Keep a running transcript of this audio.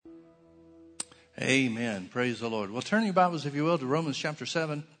Amen. Praise the Lord. Well, turn your Bibles, if you will, to Romans chapter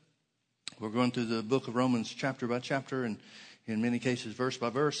 7. We're going through the book of Romans chapter by chapter and in many cases verse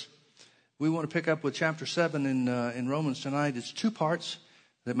by verse. We want to pick up with chapter 7 in Romans tonight. It's two parts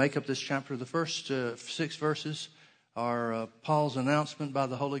that make up this chapter. The first 6 verses are Paul's announcement by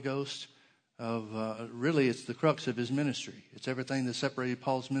the Holy Ghost of really it's the crux of his ministry. It's everything that separated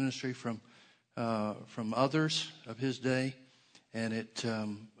Paul's ministry from others of his day. And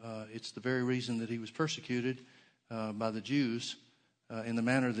it's the very reason that he was persecuted by the Jews in the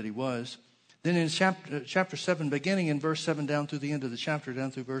manner that he was. Then in chapter 7, beginning in verse 7 down through the end of the chapter,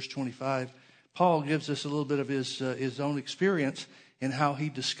 down through verse 25, Paul gives us a little bit of his own experience in how he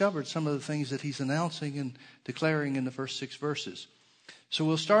discovered some of the things that he's announcing and declaring in the first 6 verses. So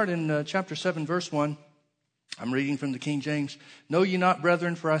we'll start in chapter 7, verse 1. I'm reading from the King James. Know ye not,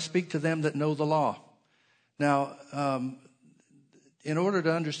 brethren, for I speak to them that know the law. Now, in order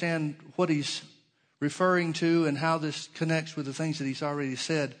to understand what he's referring to and how this connects with the things that he's already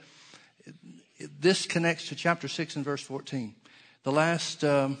said, this connects to chapter 6 and verse 14. The last,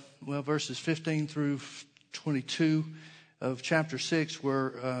 verses 15 through 22 of chapter 6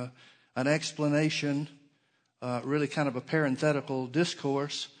 were an explanation, really kind of a parenthetical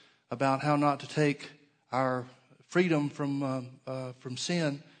discourse about how not to take our freedom from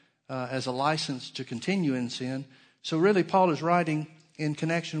sin as a license to continue in sin. So really, Paul is writing in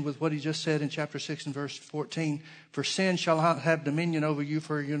connection with what he just said in chapter 6 and verse 14. For sin shall not have dominion over you,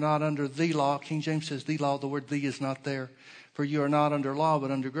 for you're not under the law. King James says the law. The word "the" is not there. For you are not under law,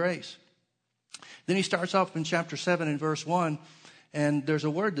 but under grace. Then he starts off in chapter 7 and verse 1. And there's a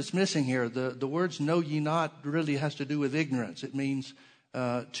word that's missing here. The words "know ye not" really has to do with ignorance. It means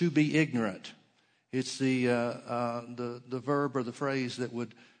to be ignorant. It's the verb or the phrase that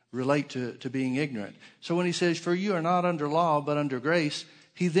would relate to being ignorant. So when he says, for you are not under law, but under grace,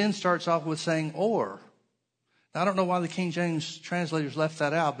 he then starts off with saying, or. Now, I don't know why the King James translators left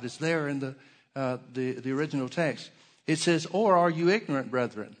that out, but it's there in the original text. It says, or are you ignorant,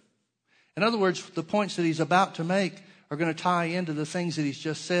 brethren? In other words, the points that he's about to make are going to tie into the things that he's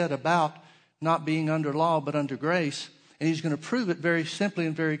just said about not being under law, but under grace. And he's going to prove it very simply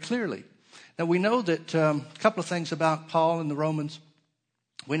and very clearly. Now, we know that a couple of things about Paul and the Romans.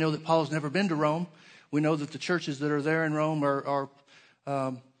 We know that Paul's never been to Rome. We know that the churches that are there in Rome are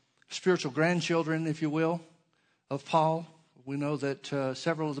spiritual grandchildren, if you will, of Paul. We know that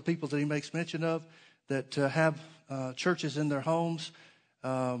several of the people that he makes mention of that have churches in their homes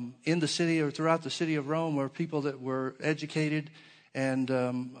in the city or throughout the city of Rome are people that were educated and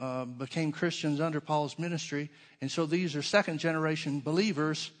became Christians under Paul's ministry. And so these are second-generation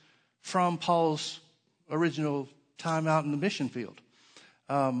believers from Paul's original time out in the mission field.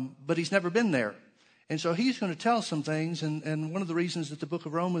 But he's never been there. And so he's going to tell some things. And one of the reasons that the book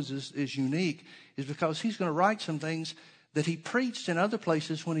of Romans is unique is because he's going to write some things that he preached in other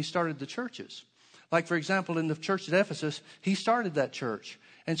places when he started the churches. Like, for example, in the church at Ephesus, he started that church.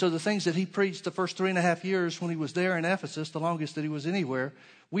 And so the things that he preached the first 3.5 years when he was there in Ephesus, the longest that he was anywhere,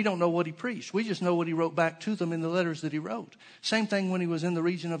 we don't know what he preached. We just know what he wrote back to them in the letters that he wrote. Same thing when he was in the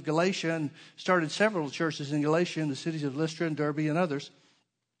region of Galatia and started several churches in Galatia in the cities of Lystra and Derbe and others.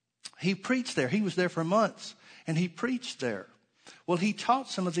 He preached there. He was there for months, and he preached there. Well, he taught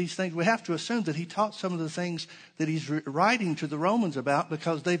some of these things. We have to assume that he taught some of the things that he's writing to the Romans about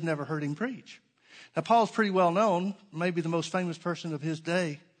because they've never heard him preach. Now, Paul's pretty well known, maybe the most famous person of his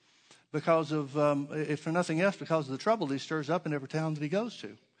day, because of, if for nothing else, because of the trouble he stirs up in every town that he goes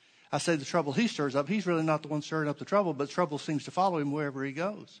to. I say the trouble he stirs up. He's really not the one stirring up the trouble, but trouble seems to follow him wherever he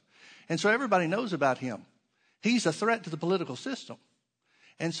goes. And so everybody knows about him. He's a threat to the political system.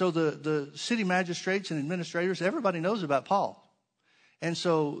 And so the city magistrates and administrators, everybody knows about Paul. And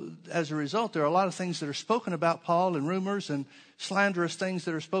so as a result, there are a lot of things that are spoken about Paul and rumors and slanderous things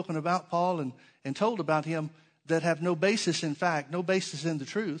that are spoken about Paul and told about him that have no basis in fact, no basis in the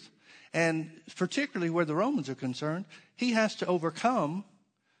truth. And particularly where the Romans are concerned, he has to overcome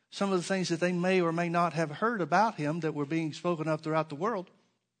some of the things that they may or may not have heard about him that were being spoken of throughout the world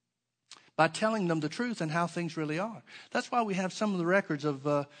by telling them the truth and how things really are. That's why we have some of the records of,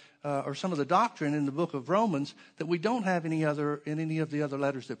 or some of the doctrine in the book of Romans that we don't have in any of the other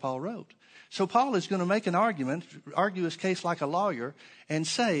letters that Paul wrote. So Paul is going to make an argument, argue his case like a lawyer, and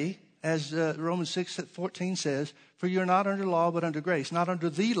say, as Romans 6:14 says, for you're not under law, but under grace. Not under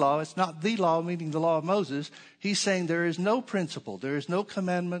the law. It's not the law, meaning the law of Moses. He's saying there is no principle, there is no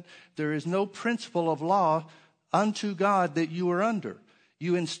commandment, there is no principle of law unto God that you are under.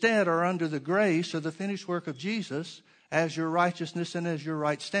 You instead are under the grace or the finished work of Jesus as your righteousness and as your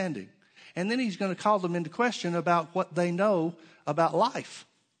right standing. And then he's going to call them into question about what they know about life.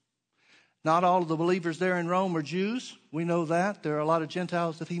 Not all of the believers there in Rome were Jews. We know that. There are a lot of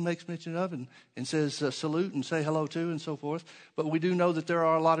Gentiles that he makes mention of and says salute and say hello to and so forth. But we do know that there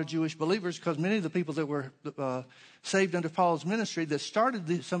are a lot of Jewish believers because many of the people that were saved under Paul's ministry that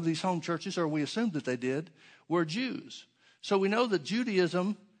started some of these home churches, or we assumed that they did, were Jews. So we know that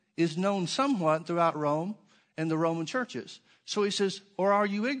Judaism is known somewhat throughout Rome and the Roman churches. So he says, or are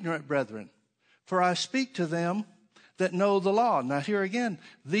you ignorant, brethren? For I speak to them that know the law. Now here again,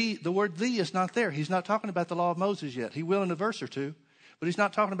 the word thee is not there. He's not talking about the law of Moses yet. He will in a verse or two, but he's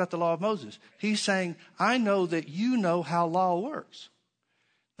not talking about the law of Moses. He's saying, I know that you know how law works.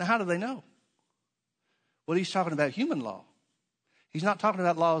 Now how do they know? Well, he's talking about human law. He's not talking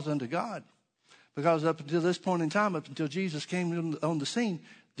about laws unto God. Because up until this point in time, up until Jesus came on the scene,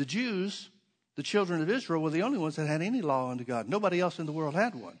 the Jews, the children of Israel, were the only ones that had any law unto God. Nobody else in the world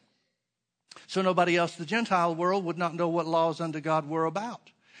had one. So nobody else in the Gentile world would not know what laws unto God were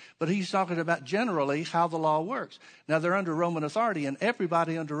about. But he's talking about generally how the law works. Now they're under Roman authority, and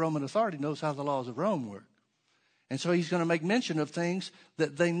everybody under Roman authority knows how the laws of Rome work. And so he's going to make mention of things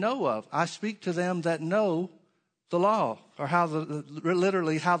that they know of. I speak to them that know the law, or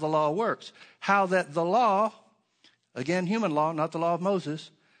literally how the law works. How that the law, again human law, not the law of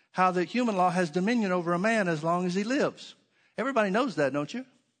Moses, how that human law has dominion over a man as long as he lives. Everybody knows that, don't you?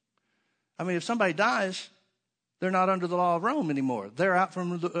 I mean, if somebody dies, they're not under the law of Rome anymore. They're out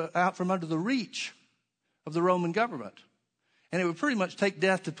from under the reach of the Roman government. And it would pretty much take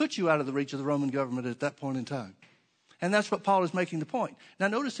death to put you out of the reach of the Roman government at that point in time. And that's what Paul is making the point. Now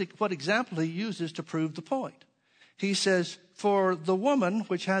notice what example he uses to prove the point. He says, for the woman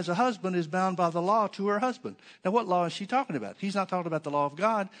which has a husband is bound by the law to her husband. Now what law is she talking about? He's not talking about the law of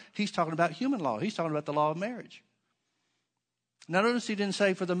God. He's talking about human law. He's talking about the law of marriage. Now notice he didn't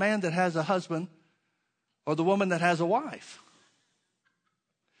say for the man that has a husband or the woman that has a wife.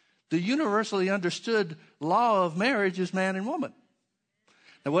 The universally understood law of marriage is man and woman.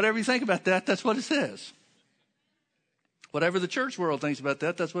 Now whatever you think about that, that's what it says. Whatever the church world thinks about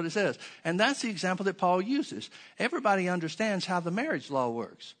that, that's what it says. And that's the example that Paul uses. Everybody understands how the marriage law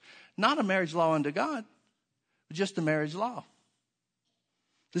works. Not a marriage law unto God, but just the marriage law.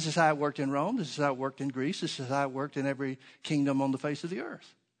 This is how it worked in Rome. This is how it worked in Greece. This is how it worked in every kingdom on the face of the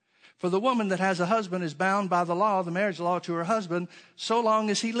earth. For the woman that has a husband is bound by the law, the marriage law, to her husband, so long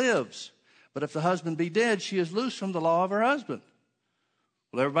as he lives. But if the husband be dead, she is loosed from the law of her husband.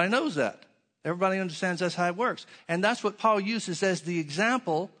 Well, everybody knows that. Everybody understands that's how it works. And that's what Paul uses as the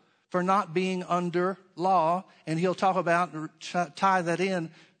example for not being under law. And he'll talk about, tie that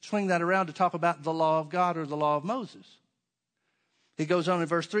in, swing that around to talk about the law of God or the law of Moses. He goes on in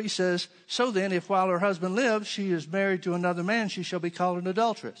verse 3, says, so then, if while her husband lives, she is married to another man, she shall be called an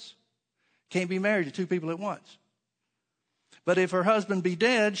adulteress. Can't be married to two people at once. But if her husband be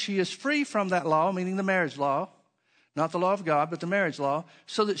dead, she is free from that law, meaning the marriage law, not the law of God, but the marriage law,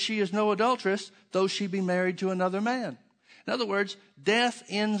 so that she is no adulteress, though she be married to another man. In other words, death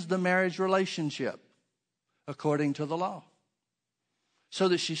ends the marriage relationship according to the law, so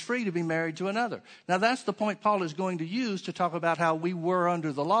that she's free to be married to another. Now, that's the point Paul is going to use to talk about how we were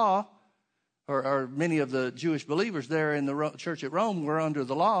under the law, or many of the Jewish believers there in the church at Rome were under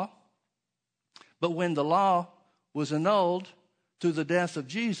the law. But when the law was annulled through the death of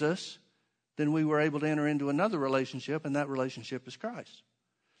Jesus, then we were able to enter into another relationship, and that relationship is Christ.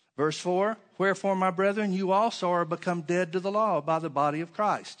 Verse 4, wherefore, my brethren, you also are become dead to the law by the body of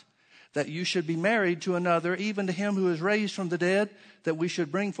Christ, that you should be married to another, even to him who is raised from the dead, that we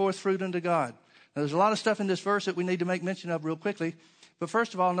should bring forth fruit unto God. Now, there's a lot of stuff in this verse that we need to make mention of real quickly. But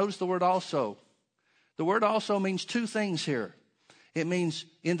first of all, notice the word also. The word also means two things here. It means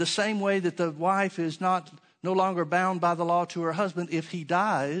in the same way that the wife is no longer bound by the law to her husband if he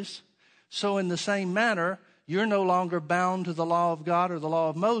dies, so in the same manner, you're no longer bound to the law of God or the law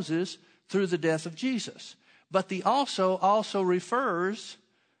of Moses through the death of Jesus. But the also refers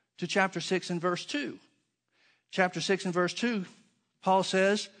to chapter 6 and verse 2. Chapter 6 and verse 2, Paul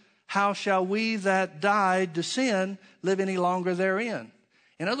says, how shall we that died to sin live any longer therein?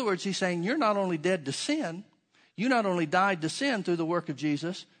 In other words, he's saying you're not only dead to sin, you not only died to sin through the work of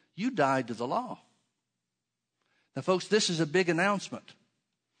Jesus, you died to the law. Now, folks, this is a big announcement.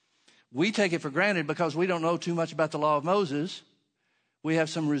 We take it for granted because we don't know too much about the law of Moses. We have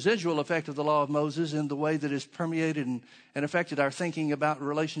some residual effect of the law of Moses in the way that it's permeated and affected our thinking about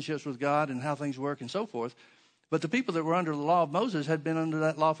relationships with God and how things work and so forth. But the people that were under the law of Moses had been under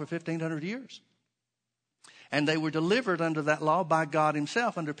that law for 1,500 years. And they were delivered under that law by God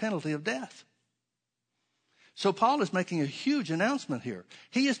himself under penalty of death. So Paul is making a huge announcement here.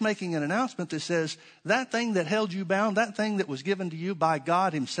 He is making an announcement that says that thing that held you bound, that thing that was given to you by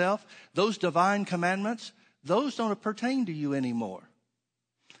God himself, those divine commandments, those don't pertain to you anymore.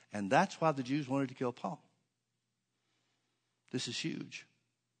 And that's why the Jews wanted to kill Paul. This is huge.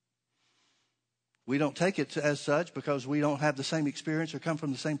 We don't take it as such because we don't have the same experience or come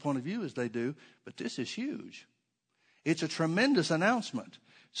from the same point of view as they do, but this is huge. It's a tremendous announcement.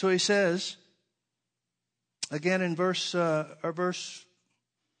 So he says, again in verse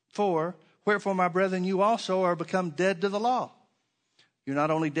 4, wherefore, my brethren, you also are become dead to the law. You're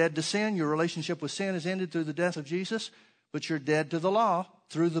not only dead to sin, your relationship with sin is ended through the death of Jesus, but you're dead to the law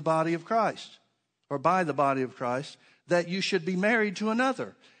through the body of Christ, or by the body of Christ, that you should be married to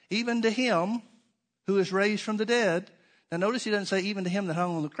another, even to him who is raised from the dead. Now notice he doesn't say even to him that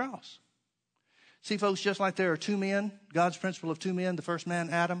hung on the cross. See, folks, just like there are two men, God's principle of two men, the first man,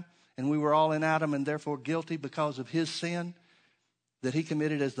 Adam, and we were all in Adam and therefore guilty because of his sin that he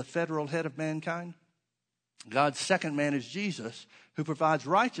committed as the federal head of mankind. God's second man is Jesus, who provides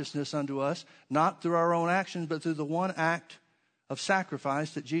righteousness unto us, not through our own actions, but through the one act of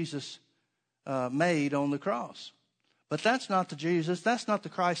sacrifice that Jesus made on the cross. But that's not the Jesus, that's not the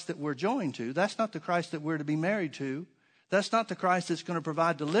Christ that we're joined to. That's not the Christ that we're to be married to. That's not the Christ that's going to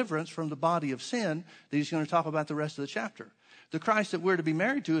provide deliverance from the body of sin that he's going to talk about the rest of the chapter. The Christ that we're to be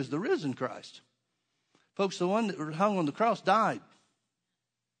married to is the risen Christ. Folks, the one that hung on the cross died.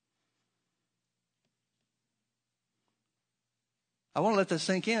 I want to let that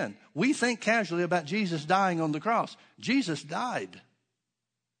sink in. We think casually about Jesus dying on the cross. Jesus died.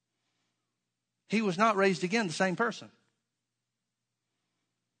 He was not raised again the same person.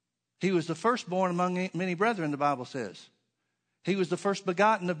 He was the firstborn among many brethren, the Bible says. He was the first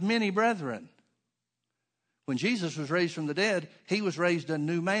begotten of many brethren. When Jesus was raised from the dead, he was raised a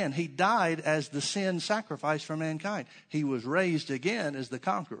new man. He died as the sin sacrifice for mankind. He was raised again as the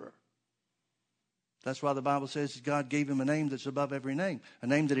conqueror. That's why the Bible says God gave him a name that's above every name, a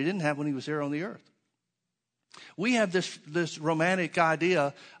name that he didn't have when he was here on the earth. We have this romantic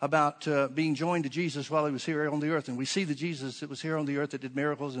idea about being joined to Jesus while he was here on the earth. And we see the Jesus that was here on the earth that did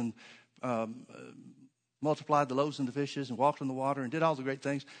miracles and multiplied the loaves and the fishes and walked on the water and did all the great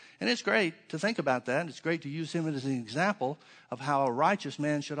things. And it's great to think about that. And it's great to use him as an example of how a righteous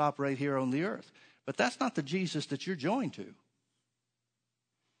man should operate here on the earth. But that's not the Jesus that you're joined to.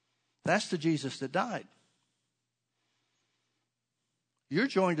 That's the Jesus that died. You're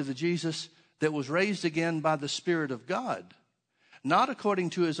joined to the Jesus that was raised again by the Spirit of God, not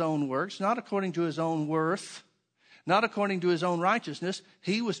according to his own works, not according to his own worth, not according to his own righteousness.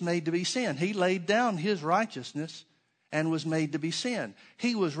 He was made to be sin. He laid down his righteousness and was made to be sin.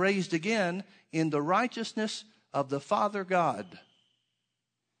 He was raised again in the righteousness of the Father God,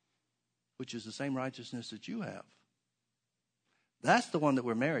 which is the same righteousness that you have. That's the one that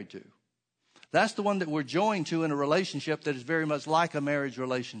we're married to. That's the one that we're joined to in a relationship that is very much like a marriage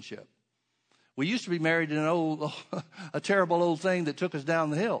relationship. We used to be married in a terrible old thing that took us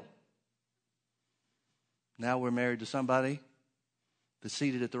down the hill. Now we're married to somebody that's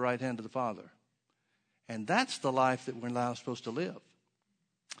seated at the right hand of the Father. And that's the life that we're now supposed to live.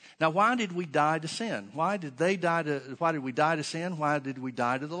 Now, why did we die to sin? Why did we die to sin? Why did we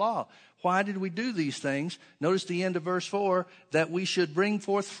die to the law? Why did we do these things? Notice the end of verse 4, that we should bring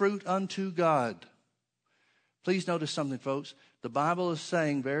forth fruit unto God. Please notice something, folks. The Bible is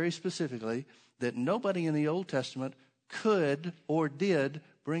saying very specifically that nobody in the Old Testament could or did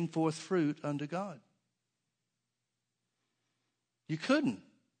bring forth fruit unto God. You couldn't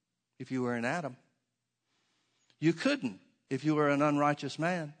if you were in Adam. You couldn't if you were an unrighteous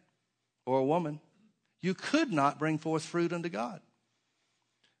man or a woman. You could not bring forth fruit unto God.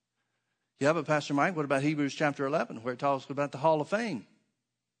 Yeah, but Pastor Mike, what about Hebrews chapter 11, where it talks about the Hall of Fame?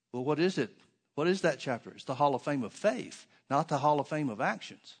 Well, what is it? What is that chapter? It's the Hall of Fame of faith, not the Hall of Fame of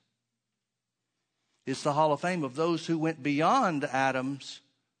actions. It's the Hall of Fame of those who went beyond Adam's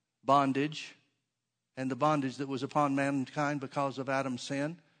bondage and the bondage that was upon mankind because of Adam's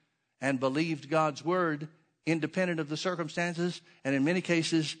sin, and believed God's word independent of the circumstances, and in many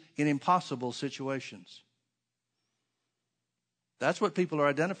cases in impossible situations. That's what people are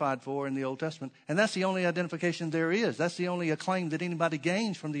identified for in the Old Testament. And that's the only identification there is. That's the only acclaim that anybody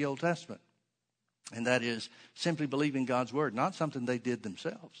gains from the Old Testament. And that is simply believing God's word, not something they did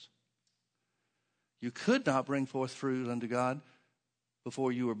themselves. You could not bring forth fruit unto God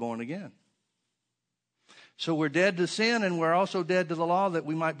before you were born again. So we're dead to sin, and we're also dead to the law, that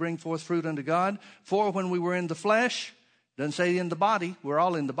we might bring forth fruit unto God. For when we were in the flesh, doesn't say in the body, we're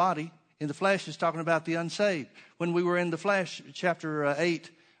all in the body. In the flesh is talking about the unsaved. When we were in the flesh, chapter 8,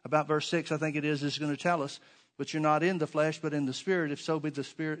 about verse 6, I think it is going to tell us. but you're not in the flesh, but in the Spirit, if so be the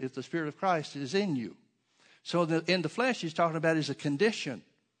Spirit, if the Spirit of Christ is in you. So in the flesh he's talking about is a condition,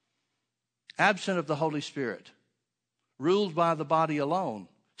 absent of the Holy Spirit, ruled by the body alone,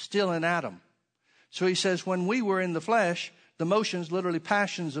 still in Adam. So he says, when we were in the flesh, the motions, literally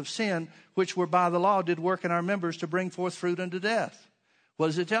passions of sin, which were by the law, did work in our members to bring forth fruit unto death. What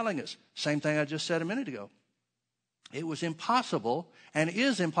is it telling us? Same thing I just said a minute ago. It was impossible and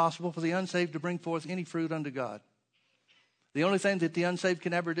is impossible for the unsaved to bring forth any fruit unto God. The only thing that the unsaved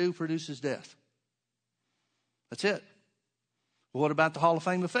can ever do produces death. That's it. Well, what about the Hall of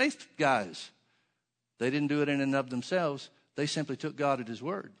Fame of Faith guys? They didn't do it in and of themselves. They simply took God at his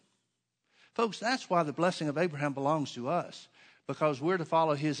word. Folks, that's why the blessing of Abraham belongs to us, because we're to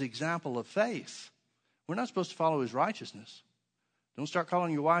follow his example of faith. We're not supposed to follow his righteousness. Don't start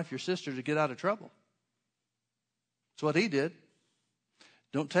calling your wife your sister to get out of trouble. That's what he did.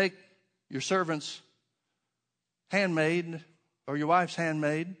 Don't take your servant's handmaid or your wife's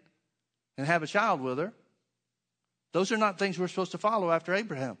handmaid and have a child with her. Those are not things we're supposed to follow after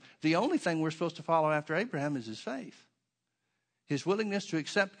Abraham. The only thing we're supposed to follow after Abraham is his faith. His willingness to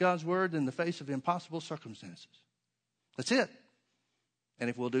accept God's word in the face of impossible circumstances. That's it. And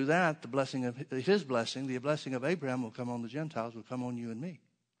if we'll do that, the blessing of his blessing, the blessing of Abraham will come on the Gentiles, will come on you and me.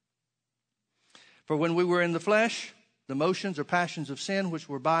 For when we were in the flesh, the motions or passions of sin, which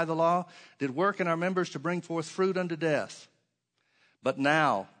were by the law, did work in our members to bring forth fruit unto death. But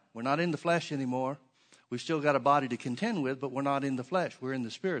now, we're not in the flesh anymore. We've still got a body to contend with, but we're not in the flesh. We're in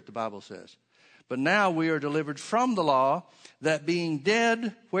the Spirit, the Bible says. But now we are delivered from the law, that being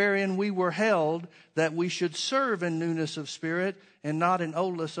dead wherein we were held, that we should serve in newness of spirit and not in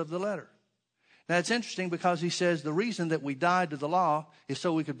oldness of the letter. Now it's interesting because he says the reason that we died to the law is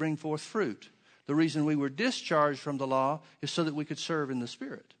so we could bring forth fruit. The reason we were discharged from the law is so that we could serve in the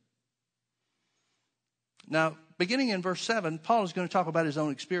Spirit. Now, beginning in verse 7, Paul is going to talk about his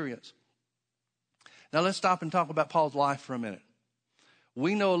own experience. Now let's stop and talk about Paul's life for a minute.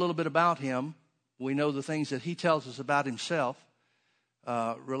 We know a little bit about him. We know the things that he tells us about himself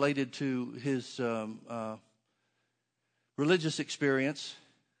related to his religious experience.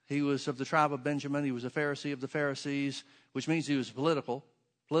 He was of the tribe of Benjamin. He was a Pharisee of the Pharisees, which means he was a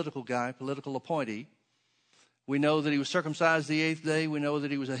political guy, political appointee. We know that he was circumcised the 8th day. We know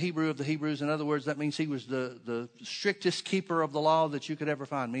that he was a Hebrew of the Hebrews. In other words, that means he was the strictest keeper of the law that you could ever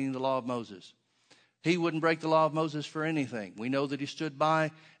find, meaning the law of Moses. He wouldn't break the law of Moses for anything. We know that he stood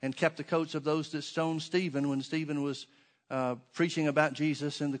by and kept the coats of those that stoned Stephen when Stephen was preaching about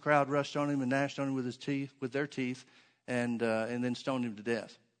Jesus, and the crowd rushed on him and gnashed on him with their teeth, and then stoned him to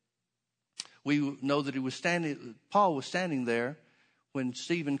death. We know that Paul was standing there when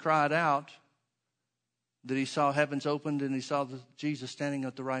Stephen cried out, that he saw heavens opened and he saw Jesus standing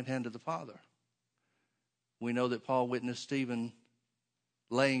at the right hand of the Father. We know that Paul witnessed Stephen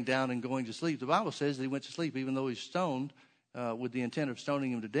laying down and going to sleep. The Bible says that he went to sleep even though he's stoned with the intent of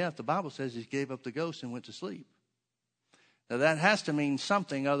stoning him to death. The Bible says he gave up the ghost and went to sleep. Now that has to mean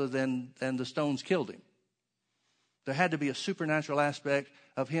something other than the stones killed him. There had to be a supernatural aspect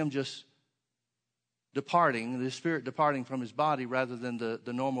of him just departing, the spirit departing from his body, rather than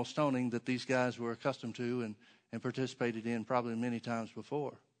the normal stoning that these guys were accustomed to and participated in probably many times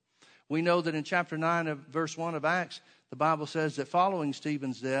before. We know that in chapter 9 of verse 1 of Acts, the Bible says that following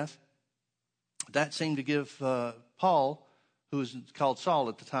Stephen's death, that seemed to give Paul, who was called Saul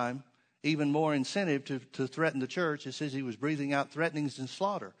at the time, even more incentive to threaten the church. It says he was breathing out threatenings and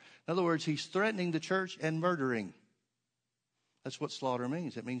slaughter. In other words, he's threatening the church and murdering. That's what slaughter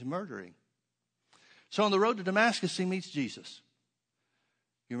means. It means murdering. So on the road to Damascus, he meets Jesus.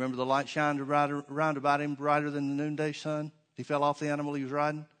 You remember the light shined around about him brighter than the noonday sun? He fell off the animal he was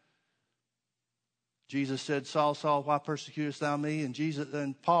riding. Jesus said, Saul, Saul, why persecutest thou me?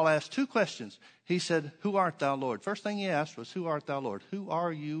 And Paul asked two questions. He said, who art thou, Lord? First thing he asked was, who art thou, Lord? Who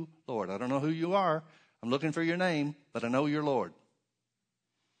are you, Lord? I don't know who you are. I'm looking for your name, but I know you're Lord.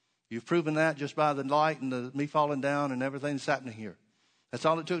 You've proven that just by the light and me falling down and everything that's happening here. That's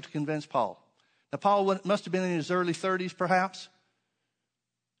all it took to convince Paul. Now, Paul must have been in his early 30s, perhaps.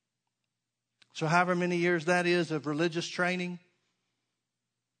 So however many years that is of religious training,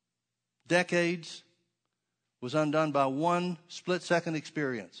 decades, was undone by one split-second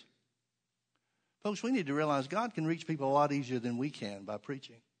experience. Folks, we need to realize God can reach people a lot easier than we can by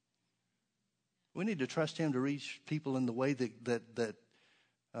preaching. We need to trust him to reach people in the way that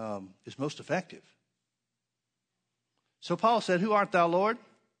is most effective. So Paul said, who art thou, Lord?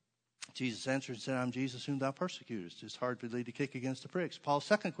 Jesus answered and said, I'm Jesus whom thou persecutest. It's hard for thee to kick against the pricks. Paul's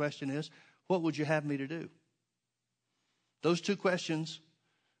second question is, what would you have me to do? Those two questions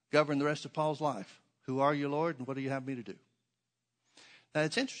govern the rest of Paul's life. Who are you, Lord, and what do you have me to do? Now,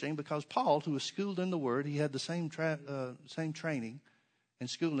 it's interesting because Paul, who was schooled in the Word, he had the same training and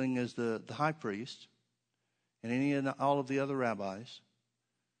schooling as the high priest and any and all of the other rabbis.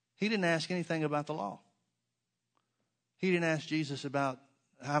 He didn't ask anything about the law. He didn't ask Jesus about,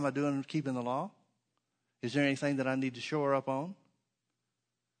 how am I doing keeping the law? Is there anything that I need to shore up on?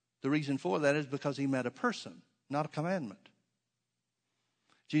 The reason for that is because he met a person, not a commandment.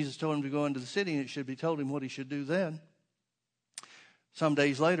 Jesus told him to go into the city, and it should be told him what he should do then. Some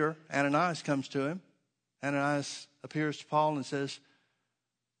days later, Ananias comes to him. Ananias appears to Paul and says,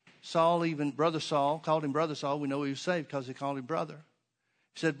 Saul, even Brother Saul, called him Brother Saul. We know he was saved because he called him brother.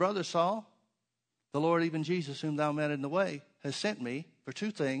 He said, Brother Saul, the Lord, even Jesus, whom thou met in the way, has sent me for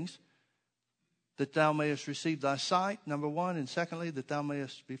two things, that thou mayest receive thy sight, number one, and secondly, that thou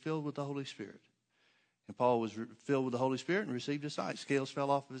mayest be filled with the Holy Spirit. And Paul was filled with the Holy Spirit and received his sight. Scales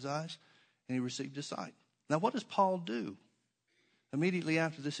fell off of his eyes, and he received his sight. Now, what does Paul do immediately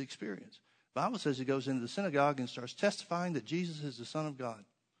after this experience? The Bible says he goes into the synagogue and starts testifying that Jesus is the Son of God.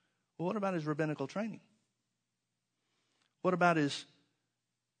 Well, what about his rabbinical training? What about his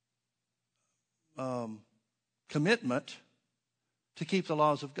commitment to keep the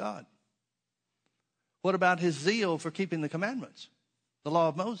laws of God? What about his zeal for keeping the commandments, the law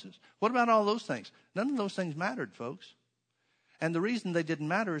of Moses? What about all those things? None of those things mattered, folks. And the reason they didn't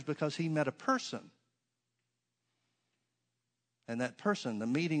matter is because he met a person. And that person, the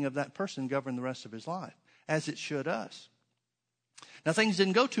meeting of that person, governed the rest of his life, as it should us. Now, things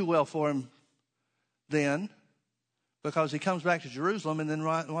didn't go too well for him then, because he comes back to Jerusalem and then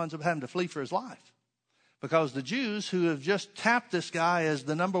winds up having to flee for his life. Because the Jews, who have just tapped this guy as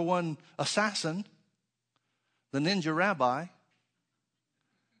the number one assassin, the ninja rabbi,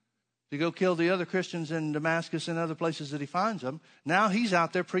 to go kill the other Christians in Damascus and other places that he finds them, now he's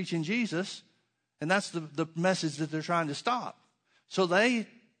out there preaching Jesus, and that's the message that they're trying to stop. So they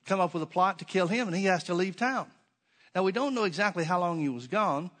come up with a plot to kill him, and he has to leave town. Now, we don't know exactly how long he was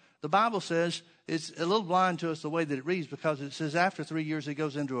gone. The Bible says it's a little blind to us the way that it reads, because it says after 3 years he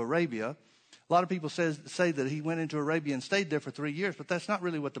goes into Arabia. A lot of people say that he went into Arabia and stayed there for 3 years, but that's not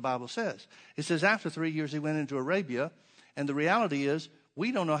really what the Bible says. It says after 3 years he went into Arabia, and the reality is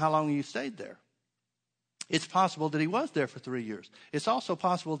we don't know how long he stayed there. It's possible that he was there for 3 years. It's also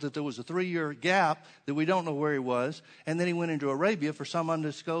possible that there was a 3-year gap that we don't know where he was, and then he went into Arabia for some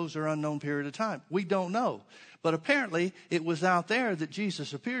undisclosed or unknown period of time. We don't know. But apparently it was out there that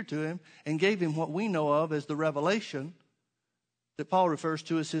Jesus appeared to him and gave him what we know of as the revelation that Paul refers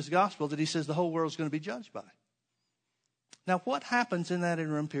to as his gospel, that he says the whole world is going to be judged by. Now, what happens in that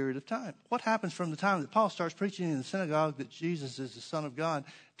interim period of time? What happens from the time that Paul starts preaching in the synagogue that Jesus is the Son of God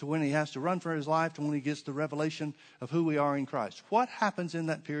to when he has to run for his life to when he gets the revelation of who we are in Christ? What happens in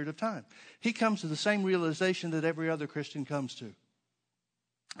that period of time? He comes to the same realization that every other Christian comes to.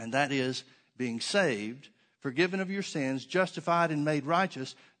 And that is, being saved, forgiven of your sins, justified and made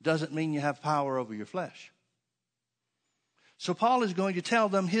righteous doesn't mean you have power over your flesh. So Paul is going to tell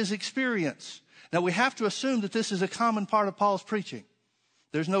them his experience. Now, we have to assume that this is a common part of Paul's preaching.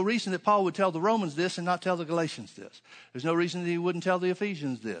 There's no reason that Paul would tell the Romans this and not tell the Galatians this. There's no reason that he wouldn't tell the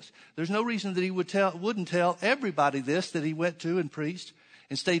Ephesians this. There's no reason that he wouldn't tell everybody this that he went to and preached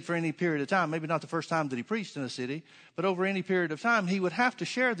and stayed for any period of time. Maybe not the first time that he preached in a city, but over any period of time, he would have to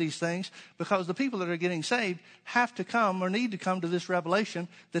share these things because the people that are getting saved have to come or need to come to this revelation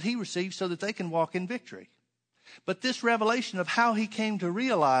that he received so that they can walk in victory. But this revelation of how he came to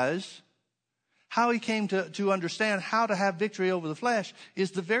realize, how he came to understand how to have victory over the flesh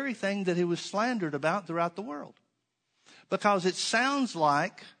is the very thing that he was slandered about throughout the world. Because it sounds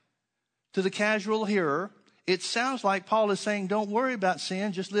like, to the casual hearer, it sounds like Paul is saying, don't worry about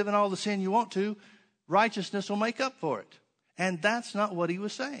sin, just live in all the sin you want to. Righteousness will make up for it. And that's not what he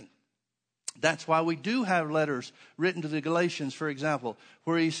was saying. That's why we do have letters written to the Galatians, for example,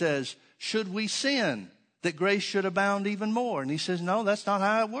 where he says, should we sin, that grace should abound even more? And he says, no, that's not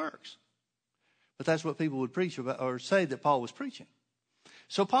how it works. But that's what people would preach about or say that Paul was preaching.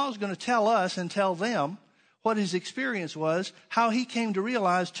 So Paul's going to tell us and tell them what his experience was, how he came to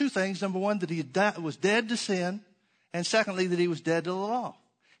realize two things. Number one, that he was dead to sin, and secondly, that he was dead to the law.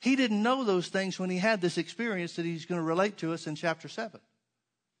 He didn't know those things when he had this experience that he's going to relate to us in chapter 7.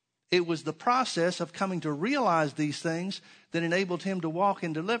 It was the process of coming to realize these things that enabled him to walk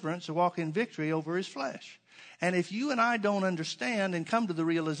in deliverance or walk in victory over his flesh. And if you and I don't understand and come to the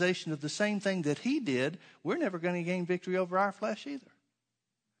realization of the same thing that he did, we're never going to gain victory over our flesh either,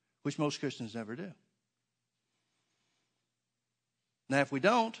 which most Christians never do. Now, if we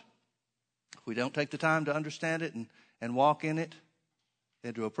don't take the time to understand it and walk in it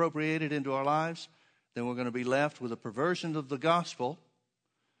and to appropriate it into our lives, then we're going to be left with a perversion of the gospel,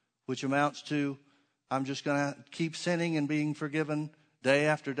 which amounts to, I'm just going to keep sinning and being forgiven day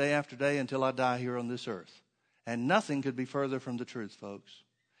after day after day until I die here on this earth. And nothing could be further from the truth, folks.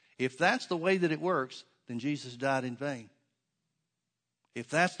 If that's the way that it works, then Jesus died in vain. If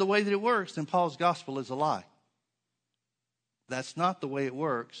that's the way that it works, then Paul's gospel is a lie. That's not the way it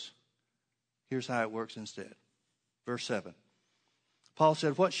works. Here's how it works instead. Verse 7. Paul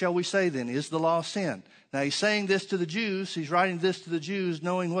said, what shall we say then? Is the law sin? Now he's saying this to the Jews. He's writing this to the Jews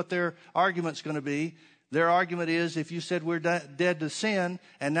knowing what their argument's going to be. Their argument is, if you said we're dead to sin,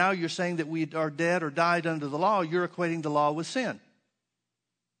 and now you're saying that we are dead or died under the law, you're equating the law with sin.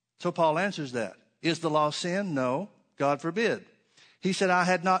 So Paul answers that. Is the law sin? No, God forbid. He said, I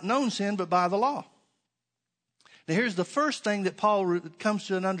had not known sin but by the law. Now here's the first thing that Paul comes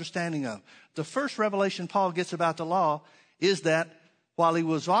to an understanding of. The first revelation Paul gets about the law is that while he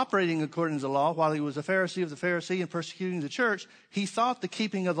was operating according to the law, while he was a Pharisee of the Pharisee and persecuting the church, he thought the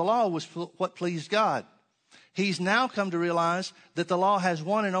keeping of the law was what pleased God. He's now come to realize that the law has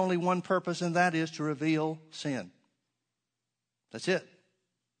one and only one purpose, and that is to reveal sin. That's it.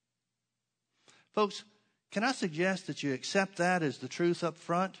 Folks, can I suggest that you accept that as the truth up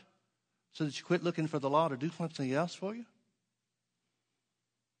front so that you quit looking for the law to do something else for you?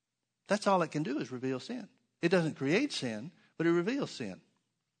 That's all it can do is reveal sin. It doesn't create sin, but it reveals sin.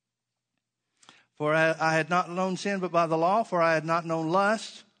 For I had not known sin but by the law, for I had not known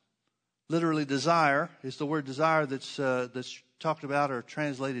lust. Literally desire is the word desire that's talked about or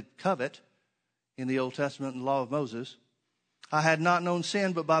translated covet in the Old Testament and the law of Moses. I had not known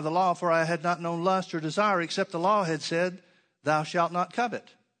sin but by the law, for I had not known lust or desire, except the law had said, thou shalt not covet.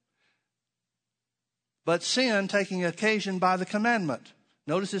 But sin taking occasion by the commandment.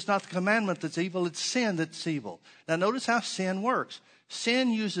 Notice it's not the commandment that's evil, it's sin that's evil. Now notice how sin works.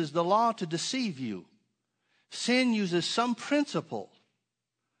 Sin uses the law to deceive you. Sin uses some principle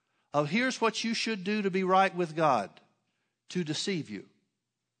of here's what you should do to be right with God, to deceive you.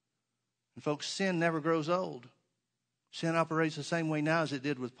 And folks, sin never grows old. Sin operates the same way now as it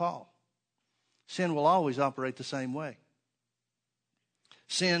did with Paul. Sin will always operate the same way.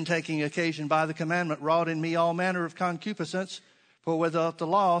 Sin taking occasion by the commandment wrought in me all manner of concupiscence, for without the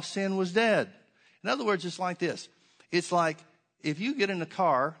law sin was dead. In other words, it's like this. It's like if you get in a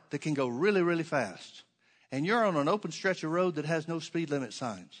car that can go really, really fast, and you're on an open stretch of road that has no speed limit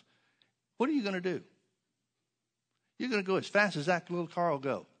signs, what are you going to do? You're going to go as fast as that little car will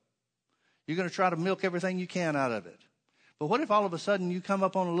go. You're going to try to milk everything you can out of it. But what if all of a sudden you come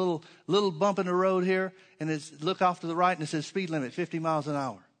up on a little bump in the road here and look off to the right and it says speed limit 50 miles an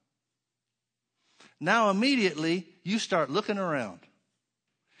hour? Now immediately you start looking around.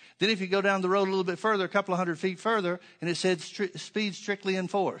 Then if you go down the road a little bit further, a couple of 100 feet further, and it said speed strictly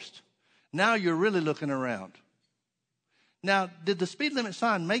enforced. Now you're really looking around. Now, did the speed limit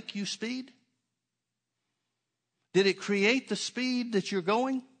sign make you speed? Did it create the speed that you're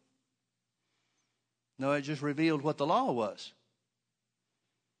going? No, it just revealed what the law was.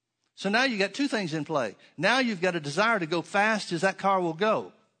 So now you got two things in play. Now you've got a desire to go fast as that car will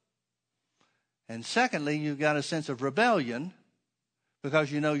go. And secondly, you've got a sense of rebellion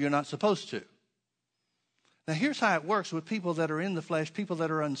because you know you're not supposed to. Now here's how it works with people that are in the flesh, people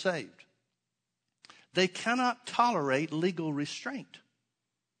that are unsaved. They cannot tolerate legal restraint.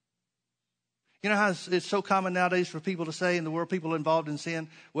 You know how it's so common nowadays for people to say in the world, people involved in sin,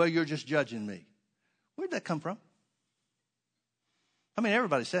 well, you're just judging me. Where'd that come from? I mean,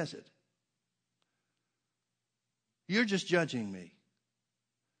 everybody says it. You're just judging me.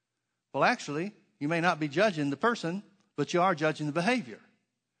 Well, actually, you may not be judging the person, but you are judging the behavior.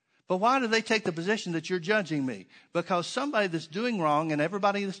 But why do they take the position that you're judging me? Because somebody that's doing wrong, and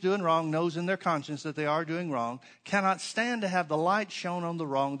everybody that's doing wrong knows in their conscience that they are doing wrong, cannot stand to have the light shown on the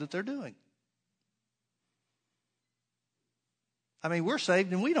wrong that they're doing. I mean, we're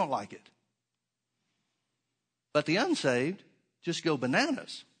saved and we don't like it. But the unsaved just go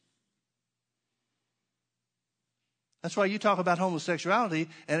bananas. That's why you talk about homosexuality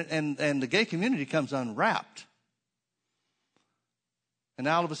and the gay community comes unwrapped. And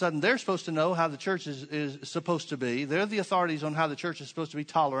now all of a sudden they're supposed to know how the church is supposed to be. They're the authorities on how the church is supposed to be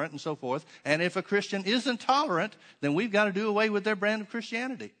tolerant and so forth. And if a Christian isn't tolerant, then we've got to do away with their brand of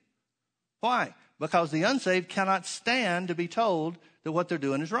Christianity. Why? Because the unsaved cannot stand to be told that what they're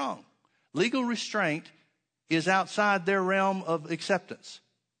doing is wrong. Legal restraint is outside their realm of acceptance.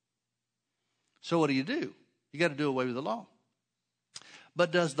 So what do? You got to do away with the law.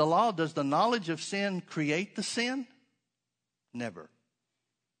 But does the knowledge of sin create the sin? Never.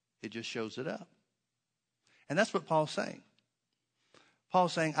 It just shows it up. And that's what Paul's saying.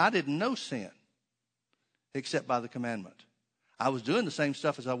 Paul's saying, I didn't know sin. except by the commandment. I was doing the same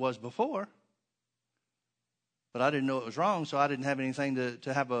stuff as I was before, but I didn't know it was wrong, so I didn't have anything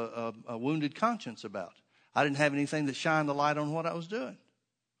to have a wounded conscience about. I didn't have anything that shined the light on what I was doing.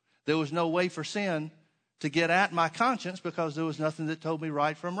 There was no way for sin to get at my conscience because there was nothing that told me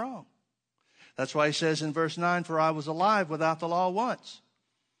right from wrong. That's why he says in verse 9, for I was alive without the law once.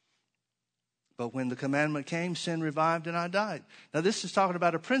 But when the commandment came, sin revived and I died. Now this is talking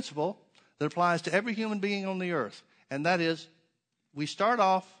about a principle that applies to every human being on the earth. And that is, we start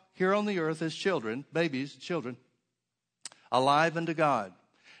off here on the earth as children, babies, children, alive unto God.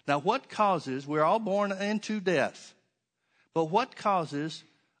 Now what causes, we're all born into death, but what causes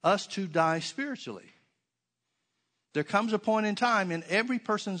us to die spiritually? There comes a point in time in every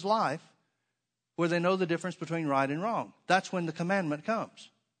person's life where they know the difference between right and wrong. That's when the commandment comes.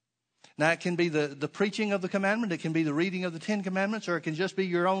 Now, it can be the preaching of the commandment. It can be the reading of the 10 Commandments, or it can just be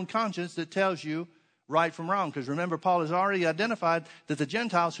your own conscience that tells you right from wrong. Because remember, Paul has already identified that the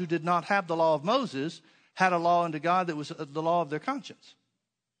Gentiles who did not have the law of Moses had a law unto God that was the law of their conscience.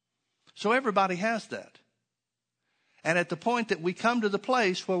 So everybody has that. And at the point that we come to the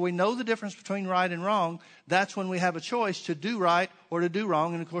place where we know the difference between right and wrong, that's when we have a choice to do right or to do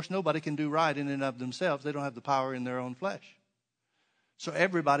wrong. And of course, nobody can do right in and of themselves. They don't have the power in their own flesh. So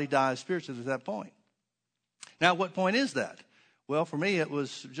everybody dies spiritually at that point. Now, what point is that? Well, for me, it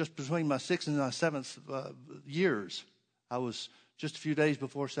was just between my 6th and my 7th years. I was just a few days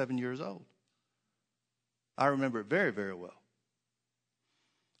before 7 years old. I remember it very, very well.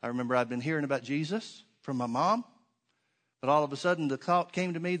 I remember I'd been hearing about Jesus from my mom. But all of a sudden, the thought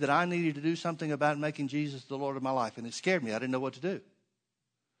came to me that I needed to do something about making Jesus the Lord of my life. And it scared me. I didn't know what to do.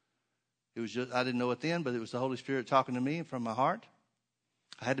 It was just, I didn't know it then, but it was the Holy Spirit talking to me from my heart.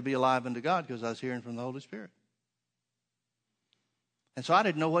 I had to be alive unto God because I was hearing from the Holy Spirit. And so I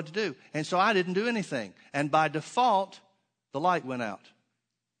didn't know what to do. And so I didn't do anything. And by default, the light went out.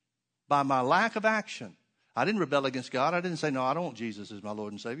 By my lack of action. I didn't rebel against God. I didn't say, no, I don't want Jesus as my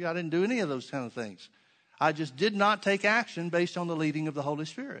Lord and Savior. I didn't do any of those kind of things. I just did not take action based on the leading of the Holy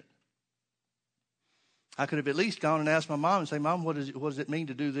Spirit. I could have at least gone and asked my mom and say, Mom, what does it mean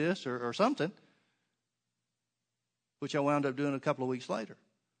to do this or something? Which I wound up doing a couple of weeks later.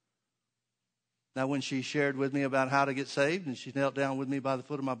 Now, when she shared with me about how to get saved, and she knelt down with me by the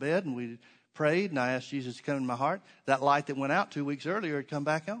foot of my bed, and we prayed, and I asked Jesus to come in my heart, that light that went out 2 weeks earlier had come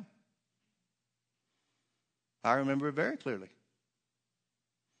back on. I remember it very clearly.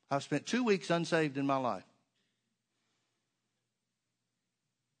 I've spent 2 weeks unsaved in my life.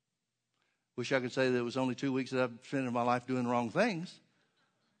 Wish I could say that it was only 2 weeks that I've spent in my life doing wrong things.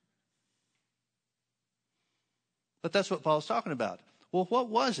 But that's what Paul's talking about. Well, what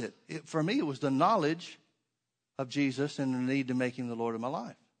was it? For me, it was the knowledge of Jesus and the need to make him the Lord of my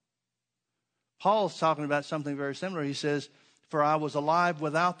life. Paul's talking about something very similar. He says, for I was alive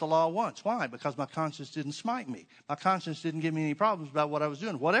without the law once. Why? Because my conscience didn't smite me. My conscience didn't give me any problems about what I was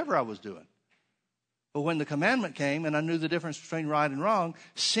doing, whatever I was doing. But when the commandment came and I knew the difference between right and wrong,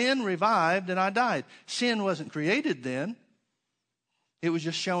 sin revived and I died. Sin wasn't created then. It was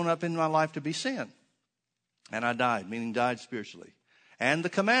just shown up in my life to be sin. And I died, meaning died spiritually. And the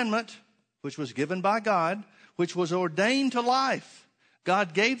commandment, which was given by God, which was ordained to life.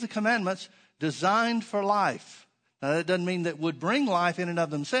 God gave the commandments designed for life. Now, that doesn't mean that would bring life in and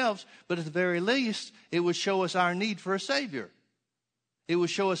of themselves, but at the very least, it would show us our need for a Savior. It would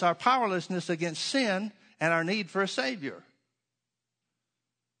show us our powerlessness against sin and our need for a Savior.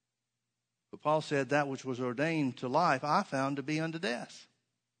 But Paul said that which was ordained to life, I found to be unto death.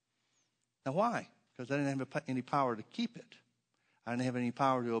 Now, why? Because I didn't have any power to keep it. I didn't have any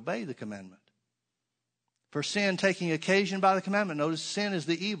power to obey the commandment. For sin taking occasion by the commandment. Notice sin is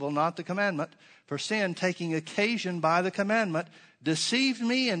the evil, not the commandment. For sin taking occasion by the commandment deceived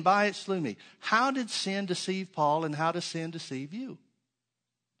me, and by it slew me. How did sin deceive Paul, and how does sin deceive you?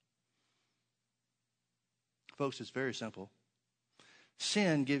 Folks, it's very simple.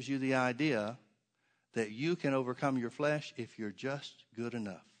 Sin gives you the idea that you can overcome your flesh if you're just good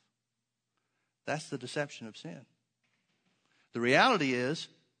enough. That's the deception of sin. The reality is,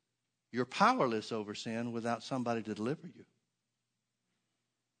 you're powerless over sin without somebody to deliver you.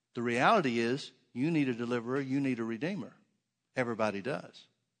 The reality is, you need a deliverer, you need a redeemer. Everybody does.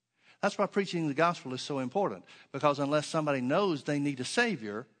 That's why preaching the gospel is so important. Because unless somebody knows they need a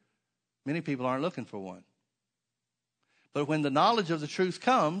Savior, many people aren't looking for one. But when the knowledge of the truth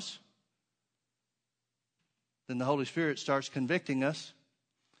comes, then the Holy Spirit starts convicting us,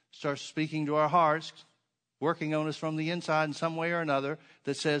 starts speaking to our hearts, working on us from the inside in some way or another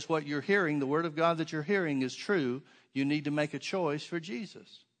that says what you're hearing, the Word of God that you're hearing is true. You need to make a choice for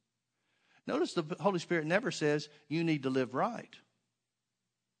Jesus. Notice the Holy Spirit never says you need to live right.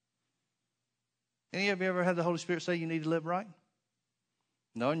 Any of you ever had the Holy Spirit say you need to live right?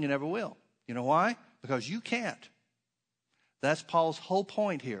 No, and you never will. You know why? Because you can't. That's Paul's whole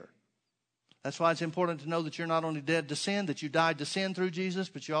point here. That's why it's important to know that you're not only dead to sin, that you died to sin through Jesus,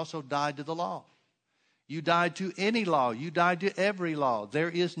 but you also died to the law. You died to any law. You died to every law. There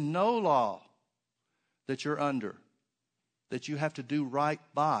is no law that you're under that you have to do right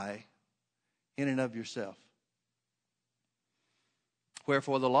by in and of yourself.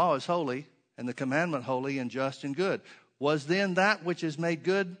 Wherefore the law is holy, and the commandment holy and just and good. Was then that which is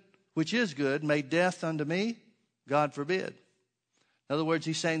good, made death unto me? God forbid. In other words,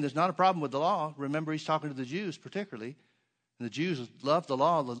 he's saying there's not a problem with the law. Remember, he's talking to the Jews particularly. And the Jews love the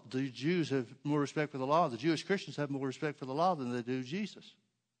law. The Jews have more respect for the law. The Jewish Christians have more respect for the law than they do Jesus.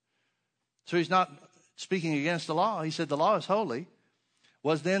 So he's not speaking against the law. He said the law is holy.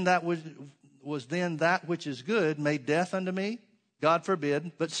 Was then that which is good made death unto me? God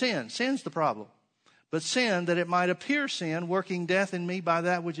forbid. But sin's the problem. But sin, that it might appear sin, working death in me by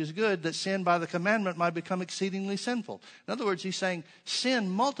that which is good, that sin by the commandment might become exceedingly sinful. In other words, he's saying sin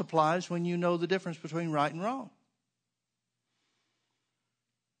multiplies when you know the difference between right and wrong.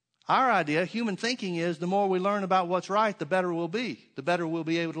 Our idea, human thinking, is the more we learn about what's right, the better we'll be. The better we'll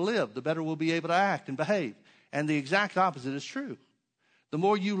be able to live. The better we'll be able to act and behave. And the exact opposite is true. The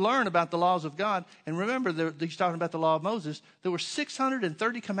more you learn about the laws of God, and remember, he's talking about the law of Moses, there were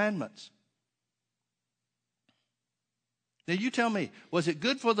 630 commandments. Now you tell me, was it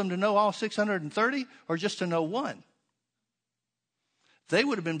good for them to know all 630 or just to know one? They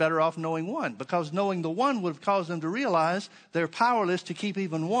would have been better off knowing one, because knowing the one would have caused them to realize they're powerless to keep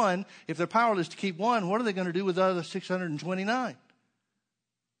even one. If they're powerless to keep one, what are they going to do with the other 629?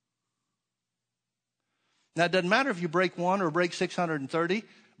 Now, it doesn't matter if you break one or break 630.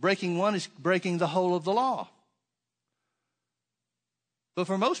 Breaking one is breaking the whole of the law. But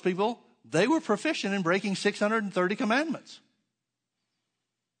for most people, they were proficient in breaking 630 commandments.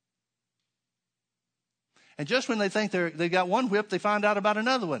 And just when they think they got one whip, they find out about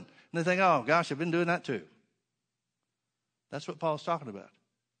another one. And they think, oh, gosh, I've been doing that too. That's what Paul's talking about.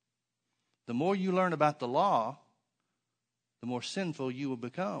 The more you learn about the law, the more sinful you will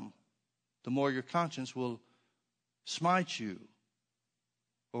become. The more your conscience will smite you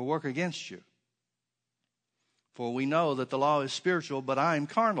or work against you. For we know that the law is spiritual, but I am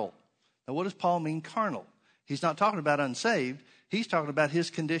carnal. Now, what does Paul mean, carnal? He's not talking about unsaved. He's talking about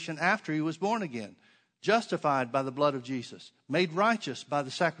his condition after he was born again. Justified by the blood of Jesus. Made righteous by the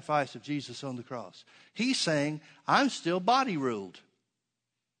sacrifice of Jesus on the cross. He's saying, I'm still body ruled.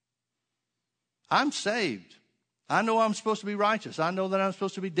 I'm saved. I know I'm supposed to be righteous. I know that I'm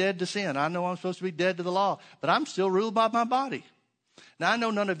supposed to be dead to sin. I know I'm supposed to be dead to the law. But I'm still ruled by my body. Now, I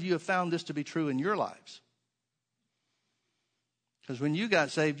know none of you have found this to be true in your lives. Because when you got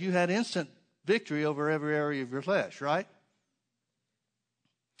saved, you had instant victory over every area of your flesh, right?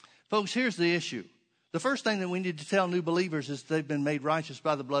 Folks, here's the issue. The first thing that we need to tell new believers is they've been made righteous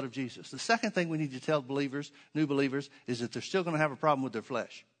by the blood of Jesus. The second thing we need to tell new believers, is that they're still going to have a problem with their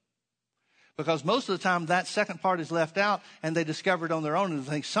flesh. Because most of the time that second part is left out and they discover it on their own and they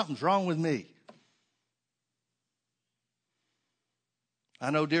think something's wrong with me.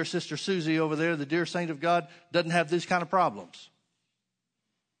 I know dear Sister Susie over there, the dear saint of God, doesn't have these kind of problems.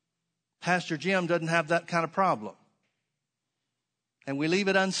 Pastor Jim doesn't have that kind of problem. And we leave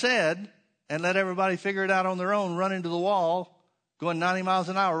it unsaid and let everybody figure it out on their own, run into the wall, going 90 miles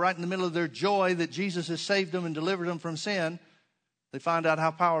an hour right in the middle of their joy that Jesus has saved them and delivered them from sin. They find out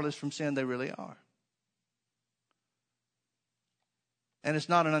how powerless from sin they really are. And it's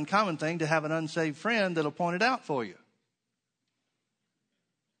not an uncommon thing to have an unsaved friend that'll point it out for you.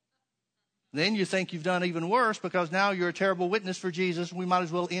 Then you think you've done even worse because now you're a terrible witness for Jesus. We might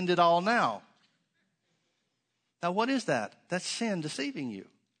as well end it all now. Now, what is that? That's sin deceiving you.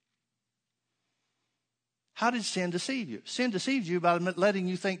 How did sin deceive you? Sin deceived you by letting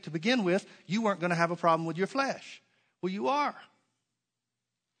you think to begin with you weren't going to have a problem with your flesh. Well, you are.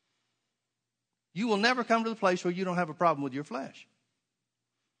 You will never come to the place where you don't have a problem with your flesh.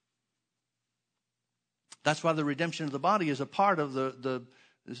 That's why the redemption of the body is a part of the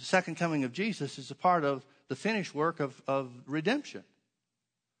second coming of Jesus. Is a part of the finished work of redemption.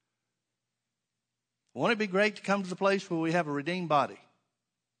 Won't it be great to come to the place where we have a redeemed body?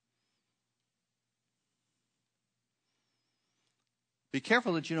 Be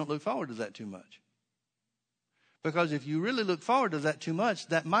careful that you don't look forward to that too much. Because if you really look forward to that too much,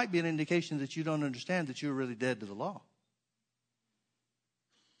 that might be an indication that you don't understand that you're really dead to the law.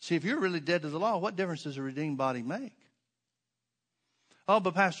 See, if you're really dead to the law, what difference does a redeemed body make? Oh,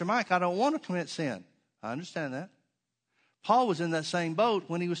 but Pastor Mike, I don't want to commit sin. I understand that. Paul was in that same boat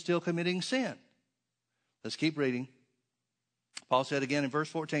when he was still committing sin. Let's keep reading. Paul said again in verse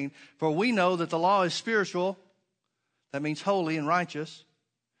 14, for we know that the law is spiritual. That means holy and righteous.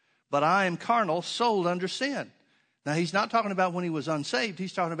 But I am carnal, sold under sin. Now, he's not talking about when he was unsaved.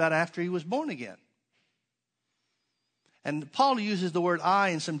 He's talking about after he was born again. And Paul uses the word I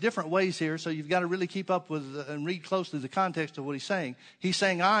in some different ways here, so you've got to really keep up with and read closely the context of what he's saying. He's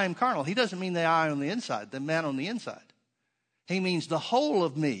saying I am carnal. He doesn't mean the I on the inside, the man on the inside. He means the whole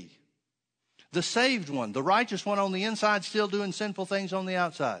of me, the saved one, the righteous one on the inside, still doing sinful things on the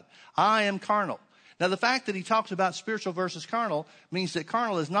outside. I am carnal. Now, the fact that he talks about spiritual versus carnal means that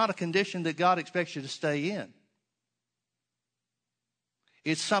carnal is not a condition that God expects you to stay in.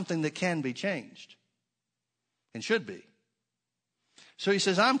 It's something that can be changed and should be. So he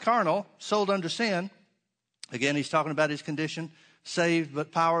says, I'm carnal, sold under sin. Again, he's talking about his condition, saved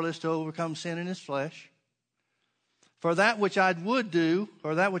but powerless to overcome sin in his flesh. For that which I would do,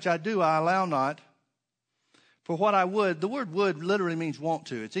 or that which I do, I allow not. For what I would, the word would literally means want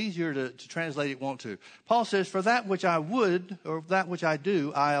to. It's easier to translate it want to. Paul says, for that which I would, or that which I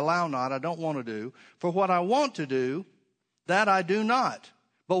do, I allow not, I don't want to do. For what I want to do, that I do not.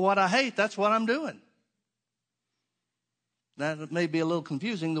 But what I hate, that's what I'm doing. That may be a little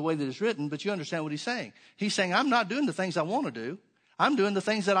confusing the way that it's written, but you understand what he's saying. He's saying, I'm not doing the things I want to do. I'm doing the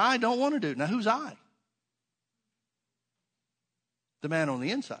things that I don't want to do. Now, who's I? The man on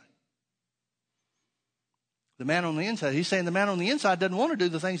the inside. The man on the inside. He's saying the man on the inside doesn't want to do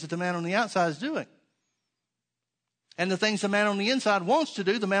the things that the man on the outside is doing. And the things the man on the inside wants to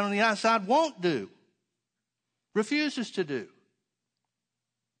do, the man on the outside won't do. Refuses to do.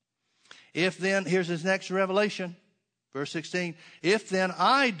 If then, here's his next revelation. Verse 16, if then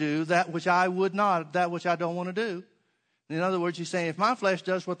I do that which I would not, that which I don't want to do. In other words, he's saying, if my flesh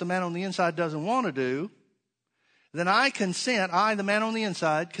does what the man on the inside doesn't want to do, then I consent, I, the man on the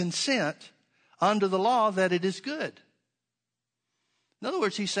inside, consent under the law that it is good. In other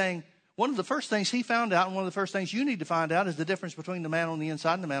words, he's saying, one of the first things he found out, and one of the first things you need to find out, is the difference between the man on the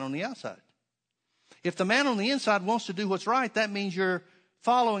inside and the man on the outside. If the man on the inside wants to do what's right, that means you're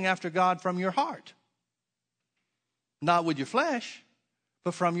following after God from your heart. Not with your flesh,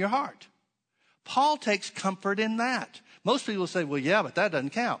 but from your heart. Paul takes comfort in that. Most people say, well, yeah, but that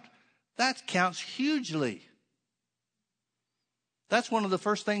doesn't count. That counts hugely. That's one of the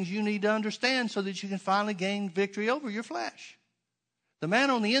first things you need to understand so that you can finally gain victory over your flesh. The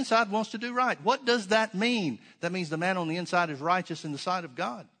man on the inside wants to do right. What does that mean? That means the man on the inside is righteous in the sight of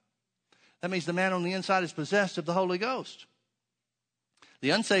God. That means the man on the inside is possessed of the Holy Ghost.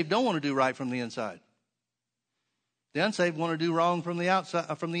 The unsaved don't want to do right from the inside. The unsaved want to do wrong from the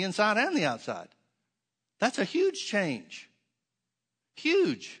outside, from the inside and the outside. That's a huge change.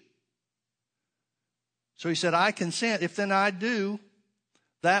 Huge. So he said, I consent. If then I do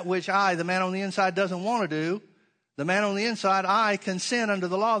that which I, the man on the inside, doesn't want to do, the man on the inside, I consent under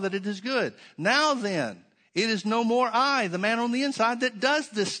the law that it is good. Now then, it is no more I, the man on the inside, that does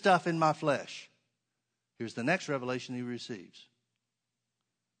this stuff in my flesh. Here's the next revelation he receives.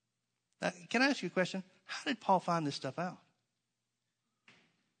 Now, can I ask you a question? How did Paul find this stuff out?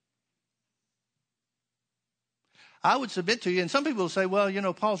 I would submit to you, and some people will say, well, you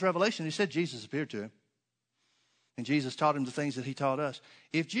know, Paul's revelation, he said Jesus appeared to him. And Jesus taught him the things that he taught us.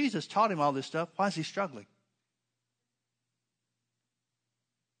 If Jesus taught him all this stuff, why is he struggling?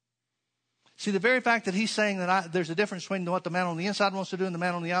 See, the very fact that he's saying that there's a difference between what the man on the inside wants to do and the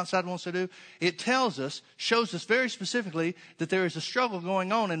man on the outside wants to do, it tells us, shows us very specifically that there is a struggle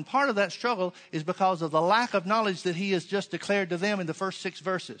going on. And part of that struggle is because of the lack of knowledge that he has just declared to them in the first 6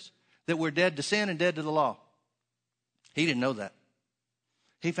 verses, that we're dead to sin and dead to the law. He didn't know that.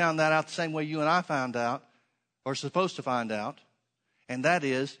 He found that out the same way you and I found out, or supposed to find out, and that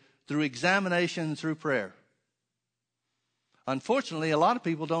is through examination and through prayer. Unfortunately, a lot of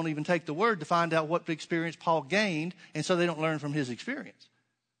people don't even take the word to find out what experience Paul gained, and so they don't learn from his experience.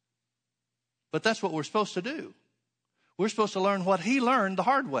 But that's what we're supposed to do. We're supposed to learn what he learned the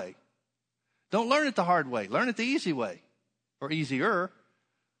hard way. Don't learn it the hard way. Learn it the easy way, or easier.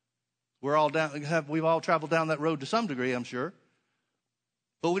 We've all traveled down that road to some degree, I'm sure.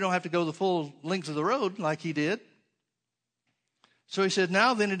 But we don't have to go the full length of the road like he did. So he said,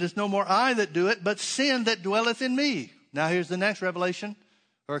 now then it is no more I that do it, but sin that dwelleth in me. Now here's the next revelation,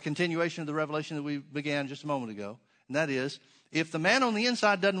 or a continuation of the revelation that we began just a moment ago. And that is, if the man on the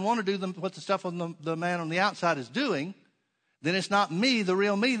inside doesn't want to do what the stuff on the man on the outside is doing, then it's not me, the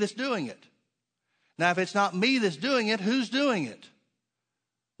real me, that's doing it. Now if it's not me that's doing it, who's doing it?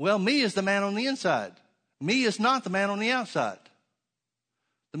 Well, me is the man on the inside. Me is not the man on the outside.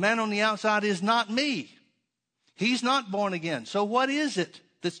 The man on the outside is not me. He's not born again. So what is it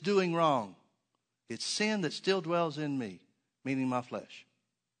that's doing wrong? It's sin that still dwells in me, meaning my flesh.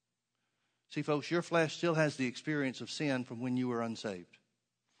 See, folks, your flesh still has the experience of sin from when you were unsaved.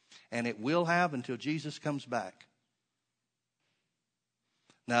 And it will have until Jesus comes back.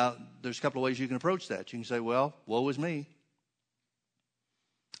 Now, there's a couple of ways you can approach that. You can say, well, woe is me.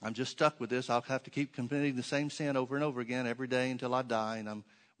 I'm just stuck with this. I'll have to keep committing the same sin over and over again every day until I die, and I'm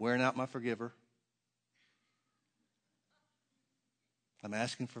wearing out my forgiver. I'm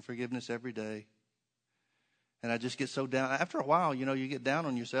asking for forgiveness every day. And I just get so down. After a while, you get down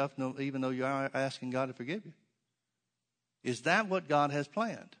on yourself, even though you are asking God to forgive you. Is that what God has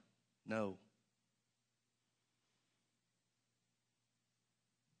planned? No.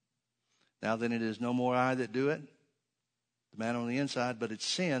 Now then, it is no more I that do it, the man on the inside, but it's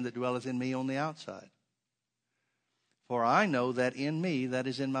sin that dwelleth in me on the outside. For I know that in me, that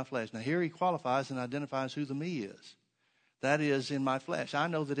is in my flesh. Now here he qualifies and identifies who the me is. That is in my flesh. I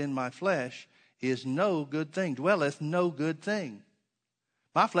know that in my flesh is no good thing, dwelleth no good thing.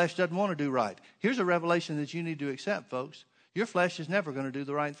 My flesh doesn't want to do right. Here's a revelation that you need to accept, folks. Your flesh is never going to do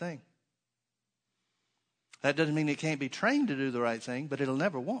the right thing. That doesn't mean it can't be trained to do the right thing, but it'll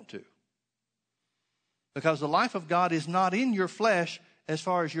never want to. Because the life of God is not in your flesh as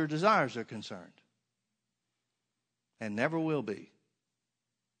far as your desires are concerned. And never will be.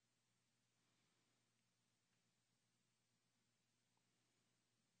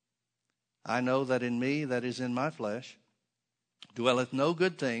 I know that in me, that is in my flesh, dwelleth no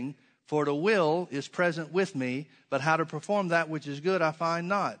good thing, for the will is present with me, but how to perform that which is good I find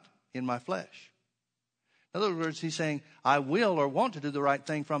not in my flesh. In other words, he's saying, I will or want to do the right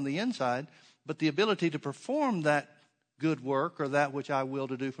thing from the inside, but the ability to perform that good work or that which I will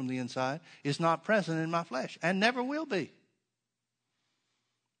to do from the inside is not present in my flesh and never will be.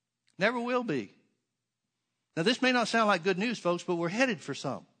 Never will be. Now, this may not sound like good news, folks, but we're headed for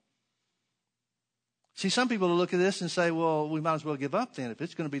some. See, some people will look at this and say, well, we might as well give up then if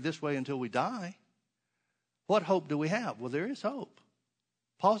it's going to be this way until we die. What hope do we have? Well, there is hope.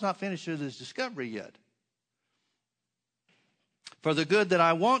 Paul's not finished with his discovery yet. For the good that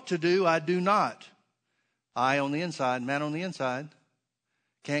I want to do, I do not. I on the inside, man on the inside,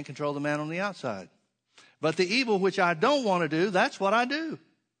 can't control the man on the outside. But the evil which I don't want to do, that's what I do.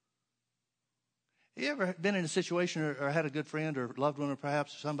 You ever been in a situation or had a good friend or loved one or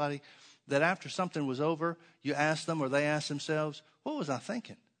perhaps somebody that after something was over, you asked them or they asked themselves, what was I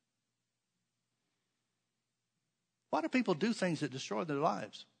thinking? Why do people do things that destroy their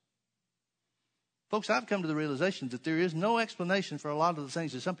lives? Folks, I've come to the realization that there is no explanation for a lot of the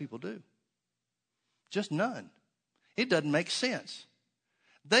things that some people do. Just none. It doesn't make sense.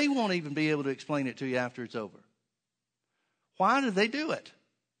 They won't even be able to explain it to you after it's over. Why do they do it?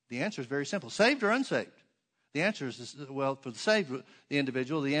 The answer is very simple. Saved or unsaved? The answer is, well, for the saved the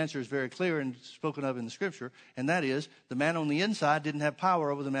individual, the answer is very clear and spoken of in the Scripture, and that is the man on the inside didn't have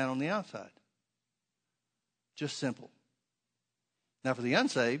power over the man on the outside. Just simple. Now, for the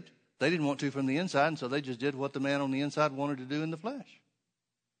unsaved, they didn't want to from the inside, and so they just did what the man on the inside wanted to do in the flesh.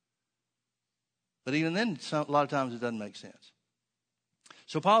 But even then, a lot of times it doesn't make sense.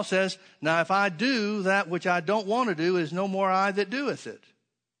 So Paul says, now if I do that which I don't want to do, is no more I that doeth it,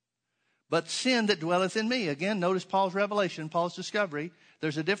 but sin that dwelleth in me. Again, notice Paul's revelation, Paul's discovery.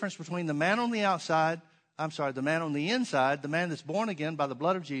 There's a difference between the man on the the man on the inside, the man that's born again by the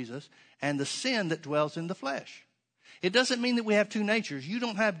blood of Jesus, and the sin that dwells in the flesh. It doesn't mean that we have two natures. You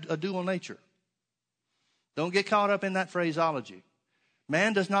don't have a dual nature. Don't get caught up in that phraseology.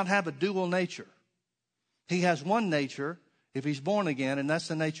 Man does not have a dual nature. He has one nature if he's born again, and that's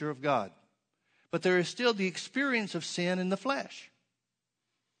the nature of God. But there is still the experience of sin in the flesh.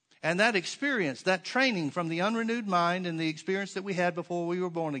 And that experience, that training from the unrenewed mind and the experience that we had before we were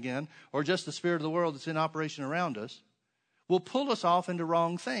born again, or just the spirit of the world that's in operation around us, will pull us off into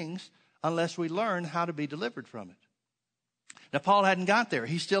wrong things unless we learn how to be delivered from it. Now, Paul hadn't got there.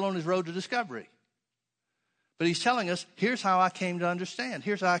 He's still on his road to discovery. But he's telling us, here's how I came to understand.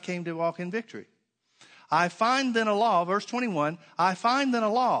 Here's how I came to walk in victory. I find then a law, verse 21, I find then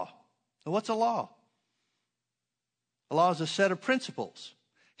a law. Now, what's a law? A law is a set of principles.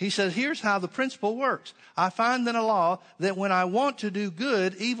 He says, here's how the principle works. I find then a law that when I want to do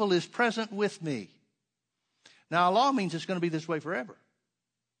good, evil is present with me. Now, a law means it's going to be this way forever.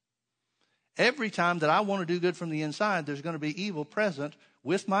 Every time that I want to do good from the inside, there's going to be evil present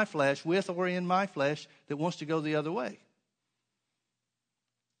with my flesh, with or in my flesh, that wants to go the other way.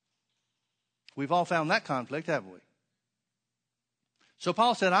 We've all found that conflict, haven't we? So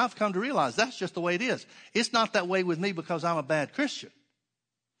Paul said, I've come to realize that's just the way it is. It's not that way with me because I'm a bad Christian.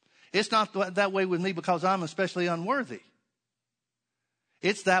 It's not that way with me because I'm especially unworthy.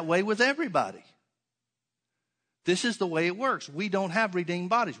 It's that way with everybody. This is the way it works. We don't have redeemed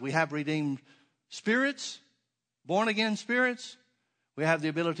bodies. We have redeemed spirits, born again spirits. We have the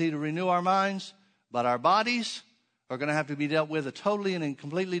ability to renew our minds, but our bodies are going to have to be dealt with a totally and in a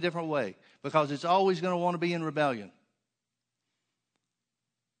completely different way because it's always going to want to be in rebellion.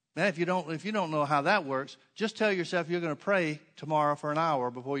 Now, if you don't know how that works, just tell yourself you're going to pray tomorrow for an hour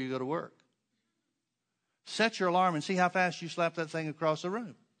before you go to work. Set your alarm and see how fast you slap that thing across the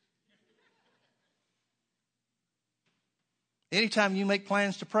room. Anytime you make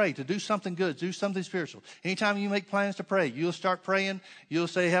plans to pray, to do something good, do something spiritual. Anytime you make plans to pray, you'll start praying, you'll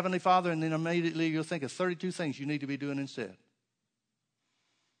say, Heavenly Father, and then immediately you'll think of 32 things you need to be doing instead.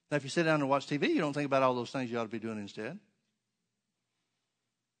 Now, if you sit down and watch TV, you don't think about all those things you ought to be doing instead.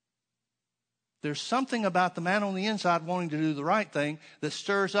 There's something about the man on the inside wanting to do the right thing that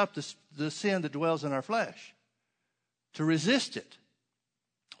stirs up the sin that dwells in our flesh. To resist it.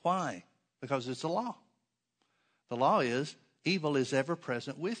 Why? Because it's a law. The law is, evil is ever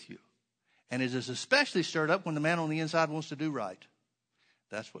present with you. And it is especially stirred up when the man on the inside wants to do right.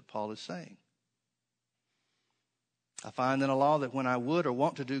 That's what Paul is saying. I find in a law that when I would or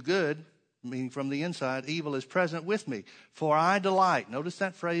want to do good, meaning from the inside, evil is present with me. For I delight. Notice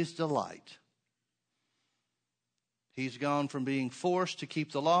that phrase, delight. He's gone from being forced to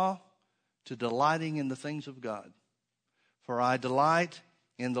keep the law to delighting in the things of God. For I delight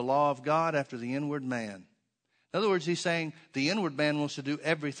in the law of God after the inward man. In other words, he's saying the inward man wants to do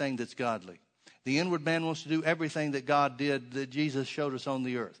everything that's godly. The inward man wants to do everything that God did, that Jesus showed us on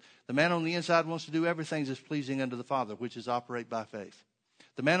the earth. The man on the inside wants to do everything that's pleasing unto the Father, which is operate by faith.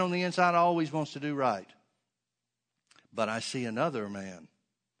 The man on the inside always wants to do right. But I see another man,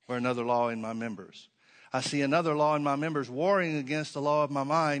 or another law in my members. I see another law in my members warring against the law of my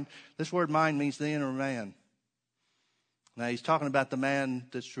mind. This word mind means the inner man. Now he's talking about the man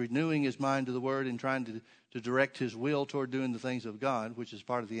that's renewing his mind to the word and trying to direct his will toward doing the things of God, which is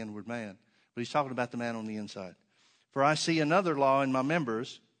part of the inward man. But he's talking about the man on the inside. For I see another law in my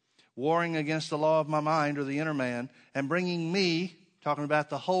members, warring against the law of my mind, or the inner man, and bringing me, talking about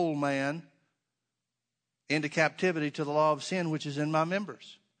the whole man, into captivity to the law of sin, which is in my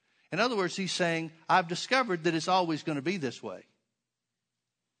members. In other words, he's saying, I've discovered that it's always going to be this way.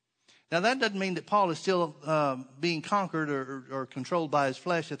 Now, that doesn't mean that Paul is still being conquered or controlled by his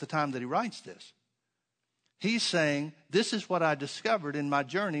flesh at the time that he writes this. He's saying, this is what I discovered in my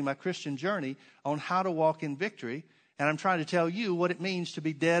journey, my Christian journey, on how to walk in victory. And I'm trying to tell you what it means to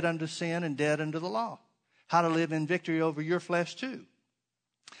be dead unto sin and dead unto the law. How to live in victory over your flesh too.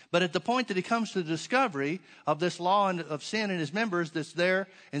 But at the point that he comes to the discovery of this law of sin in his members that's there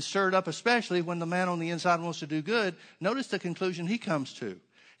and stirred up, especially when the man on the inside wants to do good, notice the conclusion he comes to.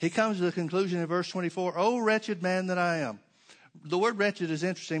 He comes to the conclusion in verse 24, "O wretched man that I am." The word wretched is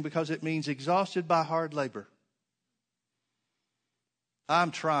interesting because it means exhausted by hard labor.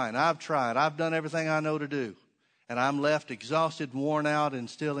 I've tried. I've done everything I know to do. And I'm left exhausted, worn out, and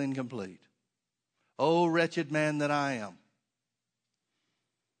still incomplete. O wretched man that I am.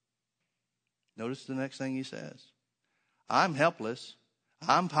 Notice the next thing he says. I'm helpless.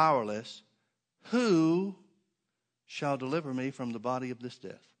 I'm powerless. Who shall deliver me from the body of this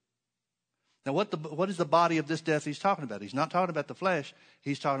death? Now, what is the body of this death he's talking about? He's not talking about the flesh.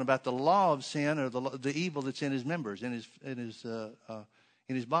 He's talking about the law of sin, or the evil that's in his members, in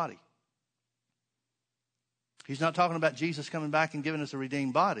his body. He's not talking about Jesus coming back and giving us a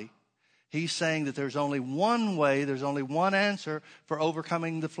redeemed body. He's saying that there's only one way, there's only one answer for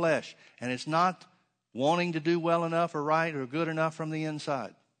overcoming the flesh. And it's not wanting to do well enough or right or good enough from the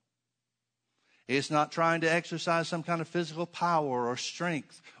inside. It's not trying to exercise some kind of physical power or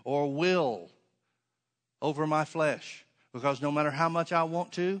strength or will over my flesh. Because no matter how much I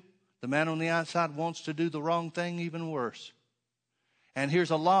want to, the man on the outside wants to do the wrong thing even worse. And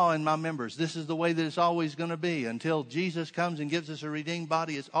here's a law in my members. This is the way that it's always going to be. Until Jesus comes and gives us a redeemed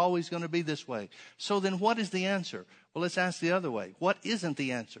body, it's always going to be this way. So then what is the answer? Well, let's ask the other way. What isn't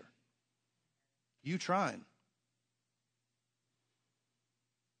the answer? You trying.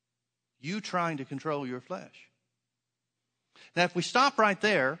 You trying to control your flesh. Now, if we stop right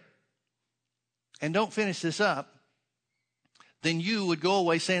there and don't finish this up, then you would go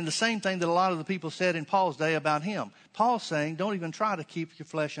away saying the same thing that a lot of the people said in Paul's day about him. Paul's saying, don't even try to keep your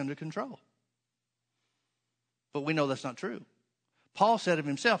flesh under control. But we know that's not true. Paul said of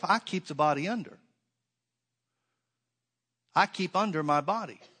himself, I keep the body under. I keep under my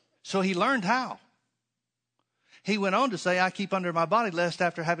body. So he learned how. He went on to say, I keep under my body, lest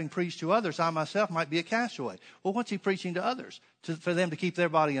after having preached to others, I myself might be a castaway. Well, what's he preaching to others? For them to keep their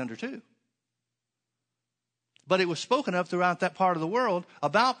body under too. But it was spoken of throughout that part of the world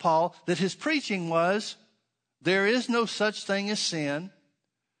about Paul that his preaching was, there is no such thing as sin.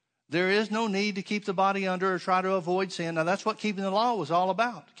 There is no need to keep the body under or try to avoid sin. Now, that's what keeping the law was all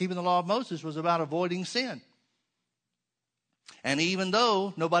about. Keeping the law of Moses was about avoiding sin. And even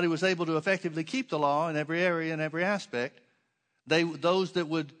though nobody was able to effectively keep the law in every area and every aspect, those that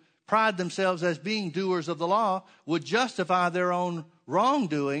would pride themselves as being doers of the law would justify their own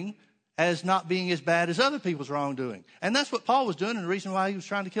wrongdoing as not being as bad as other people's wrongdoing. And that's what Paul was doing, and the reason why he was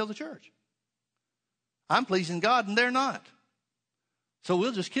trying to kill the church. I'm pleasing God and they're not. So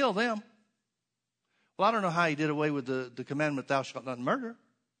we'll just kill them. Well, I don't know how he did away with the commandment, thou shalt not murder.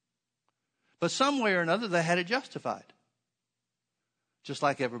 But some way or another, they had it justified. Just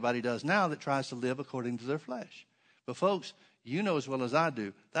like everybody does now that tries to live according to their flesh. But folks, you know as well as I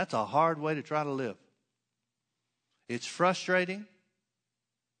do, that's a hard way to try to live. It's frustrating.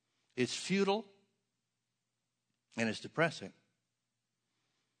 It's futile. And it's depressing.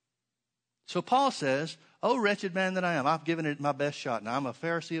 So Paul says, oh, wretched man that I am, I've given it my best shot. Now, I'm a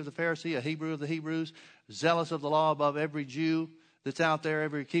Pharisee of the Pharisee, a Hebrew of the Hebrews, zealous of the law above every Jew that's out there,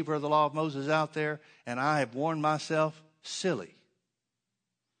 every keeper of the law of Moses out there, and I have worn myself silly.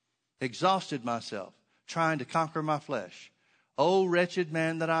 Exhausted myself, trying to conquer my flesh. Oh, wretched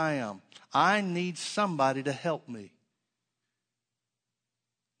man that I am, I need somebody to help me.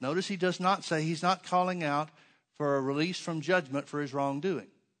 Notice he does not say, he's not calling out for a release from judgment for his wrongdoing.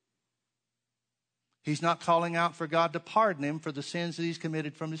 He's not calling out for God to pardon him for the sins that he's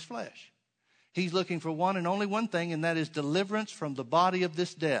committed from his flesh. He's looking for one and only one thing, and that is deliverance from the body of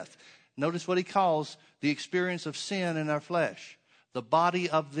this death. Notice what he calls the experience of sin in our flesh. The body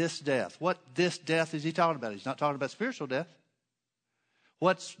of this death. What this death is he talking about? He's not talking about spiritual death.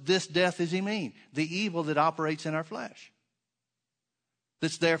 What's this death does he mean? The evil that operates in our flesh.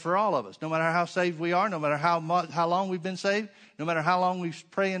 That's there for all of us. No matter how saved we are, no matter how long we've been saved, no matter how long we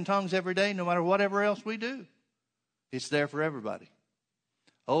pray in tongues every day, no matter whatever else we do. It's there for everybody.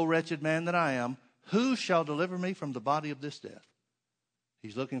 O wretched man that I am, who shall deliver me from the body of this death?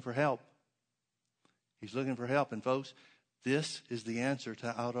 He's looking for help. He's looking for help. And folks, this is the answer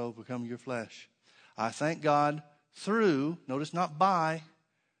to how to overcome your flesh. I thank God through, notice not by,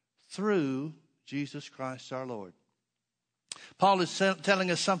 through Jesus Christ our Lord. Paul is telling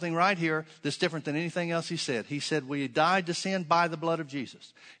us something right here that's different than anything else he said. He said we died to sin by the blood of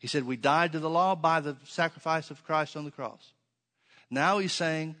Jesus. He said we died to the law by the sacrifice of Christ on the cross. Now he's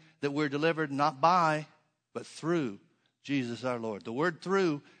saying that we're delivered not by, but through Jesus our Lord. The word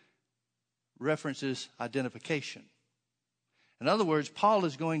through references identification. In other words, Paul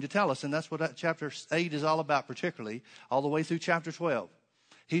is going to tell us, and that's what chapter 8 is all about particularly, all the way through chapter 12.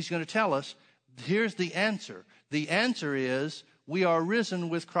 He's going to tell us, here's the answer. The answer is, we are risen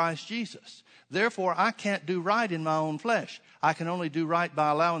with Christ Jesus. Therefore, I can't do right in my own flesh. I can only do right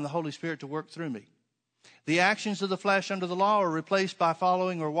by allowing the Holy Spirit to work through me. The actions of the flesh under the law are replaced by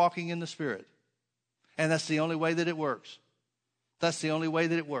following or walking in the Spirit. And that's the only way that it works. That's the only way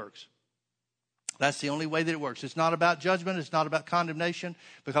that it works. That's the only way that it works. It's not about judgment. It's not about condemnation,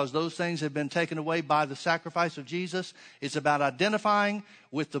 because those things have been taken away by the sacrifice of Jesus. It's about identifying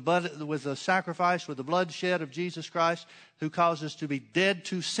with the sacrifice, with the bloodshed of Jesus Christ, who caused us to be dead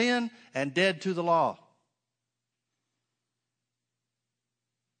to sin and dead to the law.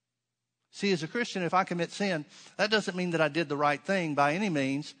 See, as a Christian, if I commit sin, that doesn't mean that I did the right thing by any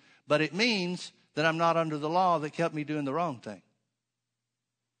means, but it means that I'm not under the law that kept me doing the wrong thing.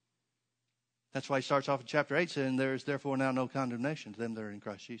 That's why he starts off in chapter 8 saying, there is therefore now no condemnation to them that are in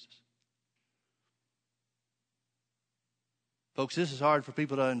Christ Jesus. Folks, this is hard for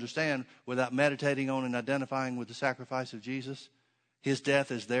people to understand without meditating on and identifying with the sacrifice of Jesus. His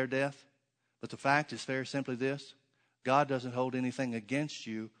death is their death. But the fact is very simply this: God doesn't hold anything against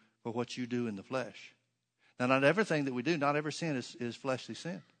you for what you do in the flesh. Now, not everything that we do, not every sin is fleshly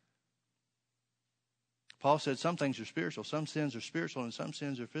sin. Paul said some things are spiritual. Some sins are spiritual and some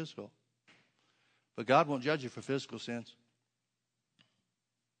sins are physical. But God won't judge you for physical sins.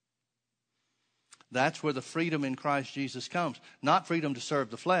 That's where the freedom in Christ Jesus comes. Not freedom to serve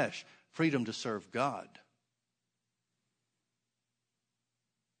the flesh, freedom to serve God.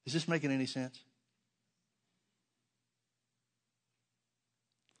 Is this making any sense?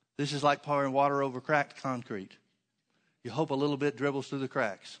 This is like pouring water over cracked concrete. You hope a little bit dribbles through the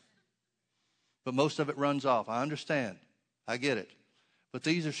cracks, but most of it runs off. I understand. I get it. But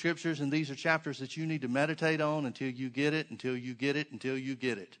these are scriptures and these are chapters that you need to meditate on until you get it, until you get it, until you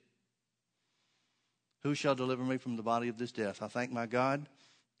get it. Who shall deliver me from the body of this death? I thank my God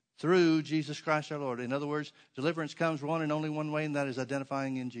through Jesus Christ our Lord. In other words, deliverance comes one and only one way, and that is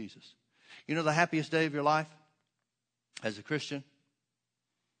identifying in Jesus. You know the happiest day of your life as a Christian?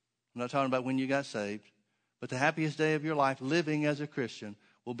 I'm not talking about when you got saved, but the happiest day of your life living as a Christian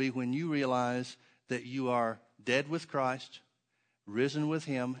will be when you realize that you are dead with Christ, risen with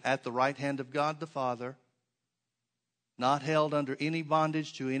Him at the right hand of God the Father, not held under any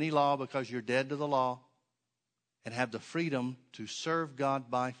bondage to any law because you're dead to the law, and have the freedom to serve God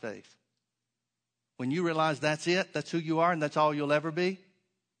by faith. When you realize that's it, that's who you are, and that's all you'll ever be,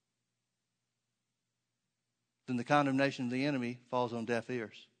 then the condemnation of the enemy falls on deaf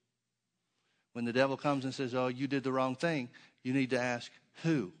ears. When the devil comes and says, oh, you did the wrong thing, you need to ask,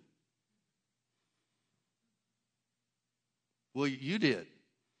 who? Well, you did.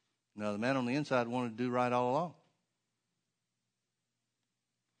 No, the man on the inside wanted to do right all along.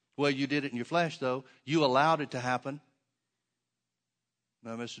 Well, you did it in your flesh, though. You allowed it to happen.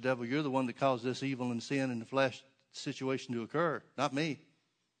 Now, Mr. Devil, you're the one that caused this evil and sin in the flesh situation to occur, not me.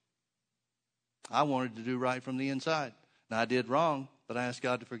 I wanted to do right from the inside. Now, I did wrong, but I asked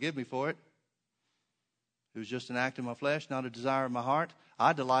God to forgive me for it. It was just an act of my flesh, not a desire of my heart.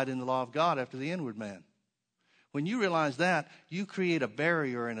 I delight in the law of God after the inward man. When you realize that, you create a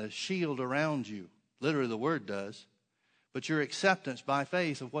barrier and a shield around you. Literally, the Word does. But your acceptance by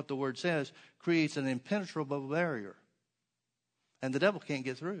faith of what the Word says creates an impenetrable barrier. And the devil can't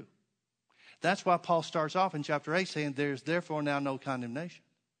get through. That's why Paul starts off in chapter 8 saying, there's therefore now no condemnation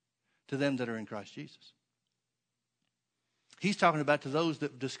to them that are in Christ Jesus. He's talking about to those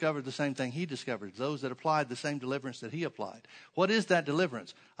that discovered the same thing he discovered, those that applied the same deliverance that he applied. What is that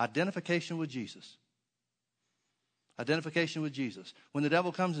deliverance? Identification with Jesus. Identification with Jesus. When the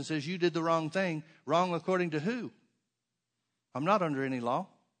devil comes and says, you did the wrong thing, wrong according to who? I'm not under any law.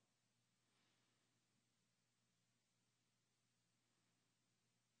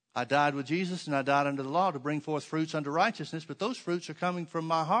 I died with Jesus and I died under the law to bring forth fruits unto righteousness, but those fruits are coming from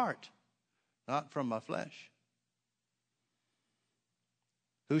my heart, not from my flesh.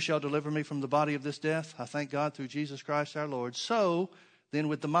 Who shall deliver me from the body of this death? I thank God through Jesus Christ our Lord. So, then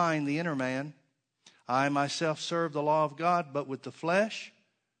with the mind, the inner man, I myself serve the law of God, but with the flesh,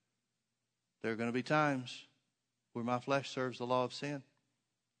 there are going to be times where my flesh serves the law of sin.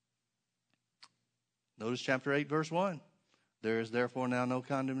 Notice chapter 8, verse 1. There is therefore now no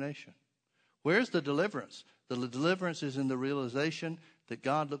condemnation. Where's the deliverance? The deliverance is in the realization that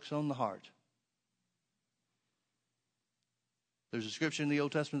God looks on the heart. There's a scripture in the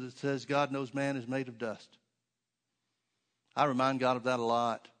Old Testament that says God knows man is made of dust. I remind God of that a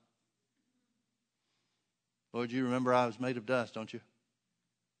lot. Lord, you remember I was made of dust, don't you?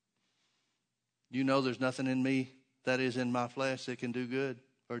 You know there's nothing in me that is in my flesh that can do good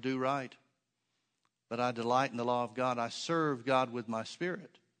or do right. But I delight in the law of God. I serve God with my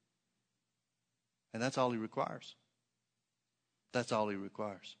spirit. And that's all He requires. That's all He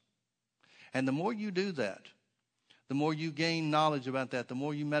requires. And the more you do that, the more you gain knowledge about that, the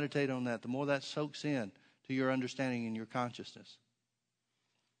more you meditate on that, the more that soaks in to your understanding and your consciousness.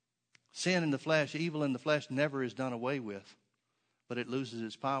 Sin in the flesh, evil in the flesh never is done away with, but it loses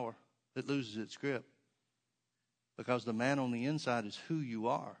its power. It loses its grip. Because the man on the inside is who you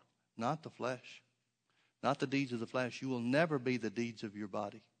are, not the flesh. Not the deeds of the flesh. You will never be the deeds of your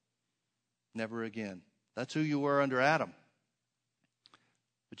body. Never again. That's who you were under Adam.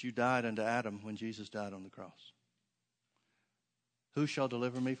 But you died unto Adam when Jesus died on the cross. Who shall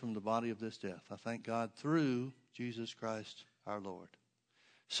deliver me from the body of this death? I thank God through Jesus Christ our Lord.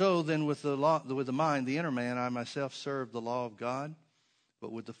 So then with the mind, the inner man, I myself serve the law of God,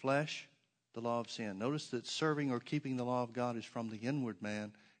 but with the flesh, the law of sin. Notice that serving or keeping the law of God is from the inward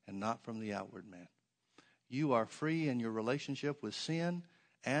man and not from the outward man. You are free and your relationship with sin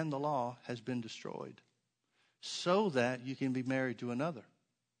and the law has been destroyed so that you can be married to another,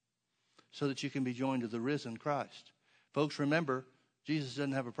 so that you can be joined to the risen Christ. Folks, remember, Jesus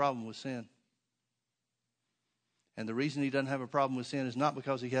doesn't have a problem with sin. And the reason He doesn't have a problem with sin is not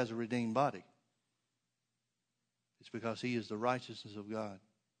because He has a redeemed body. It's because He is the righteousness of God,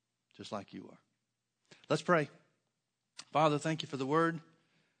 just like you are. Let's pray. Father, thank you for the word.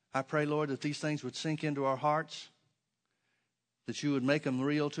 I pray, Lord, that these things would sink into our hearts, that you would make them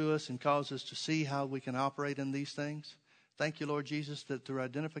real to us and cause us to see how we can operate in these things. Thank you, Lord Jesus, that through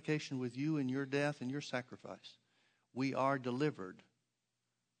identification with you and your death and your sacrifice, we are delivered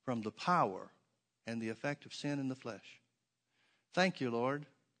from the power and the effect of sin in the flesh. Thank you, Lord,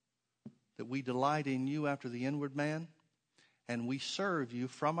 that we delight in you after the inward man, and we serve you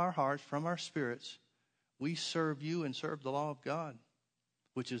from our hearts, from our spirits. We serve you and serve the law of God,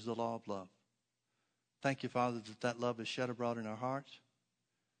 which is the law of love. Thank you, Father, that love is shed abroad in our hearts.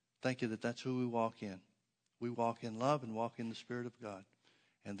 Thank you that that's who we walk in. We walk in love and walk in the Spirit of God.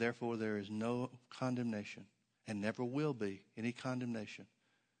 And therefore there is no condemnation and never will be any condemnation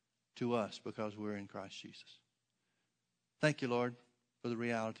to us because we're in Christ Jesus. Thank you, Lord, for the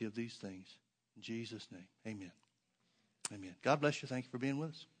reality of these things. In Jesus' name, amen. Amen. God bless you. Thank you for being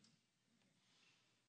with us.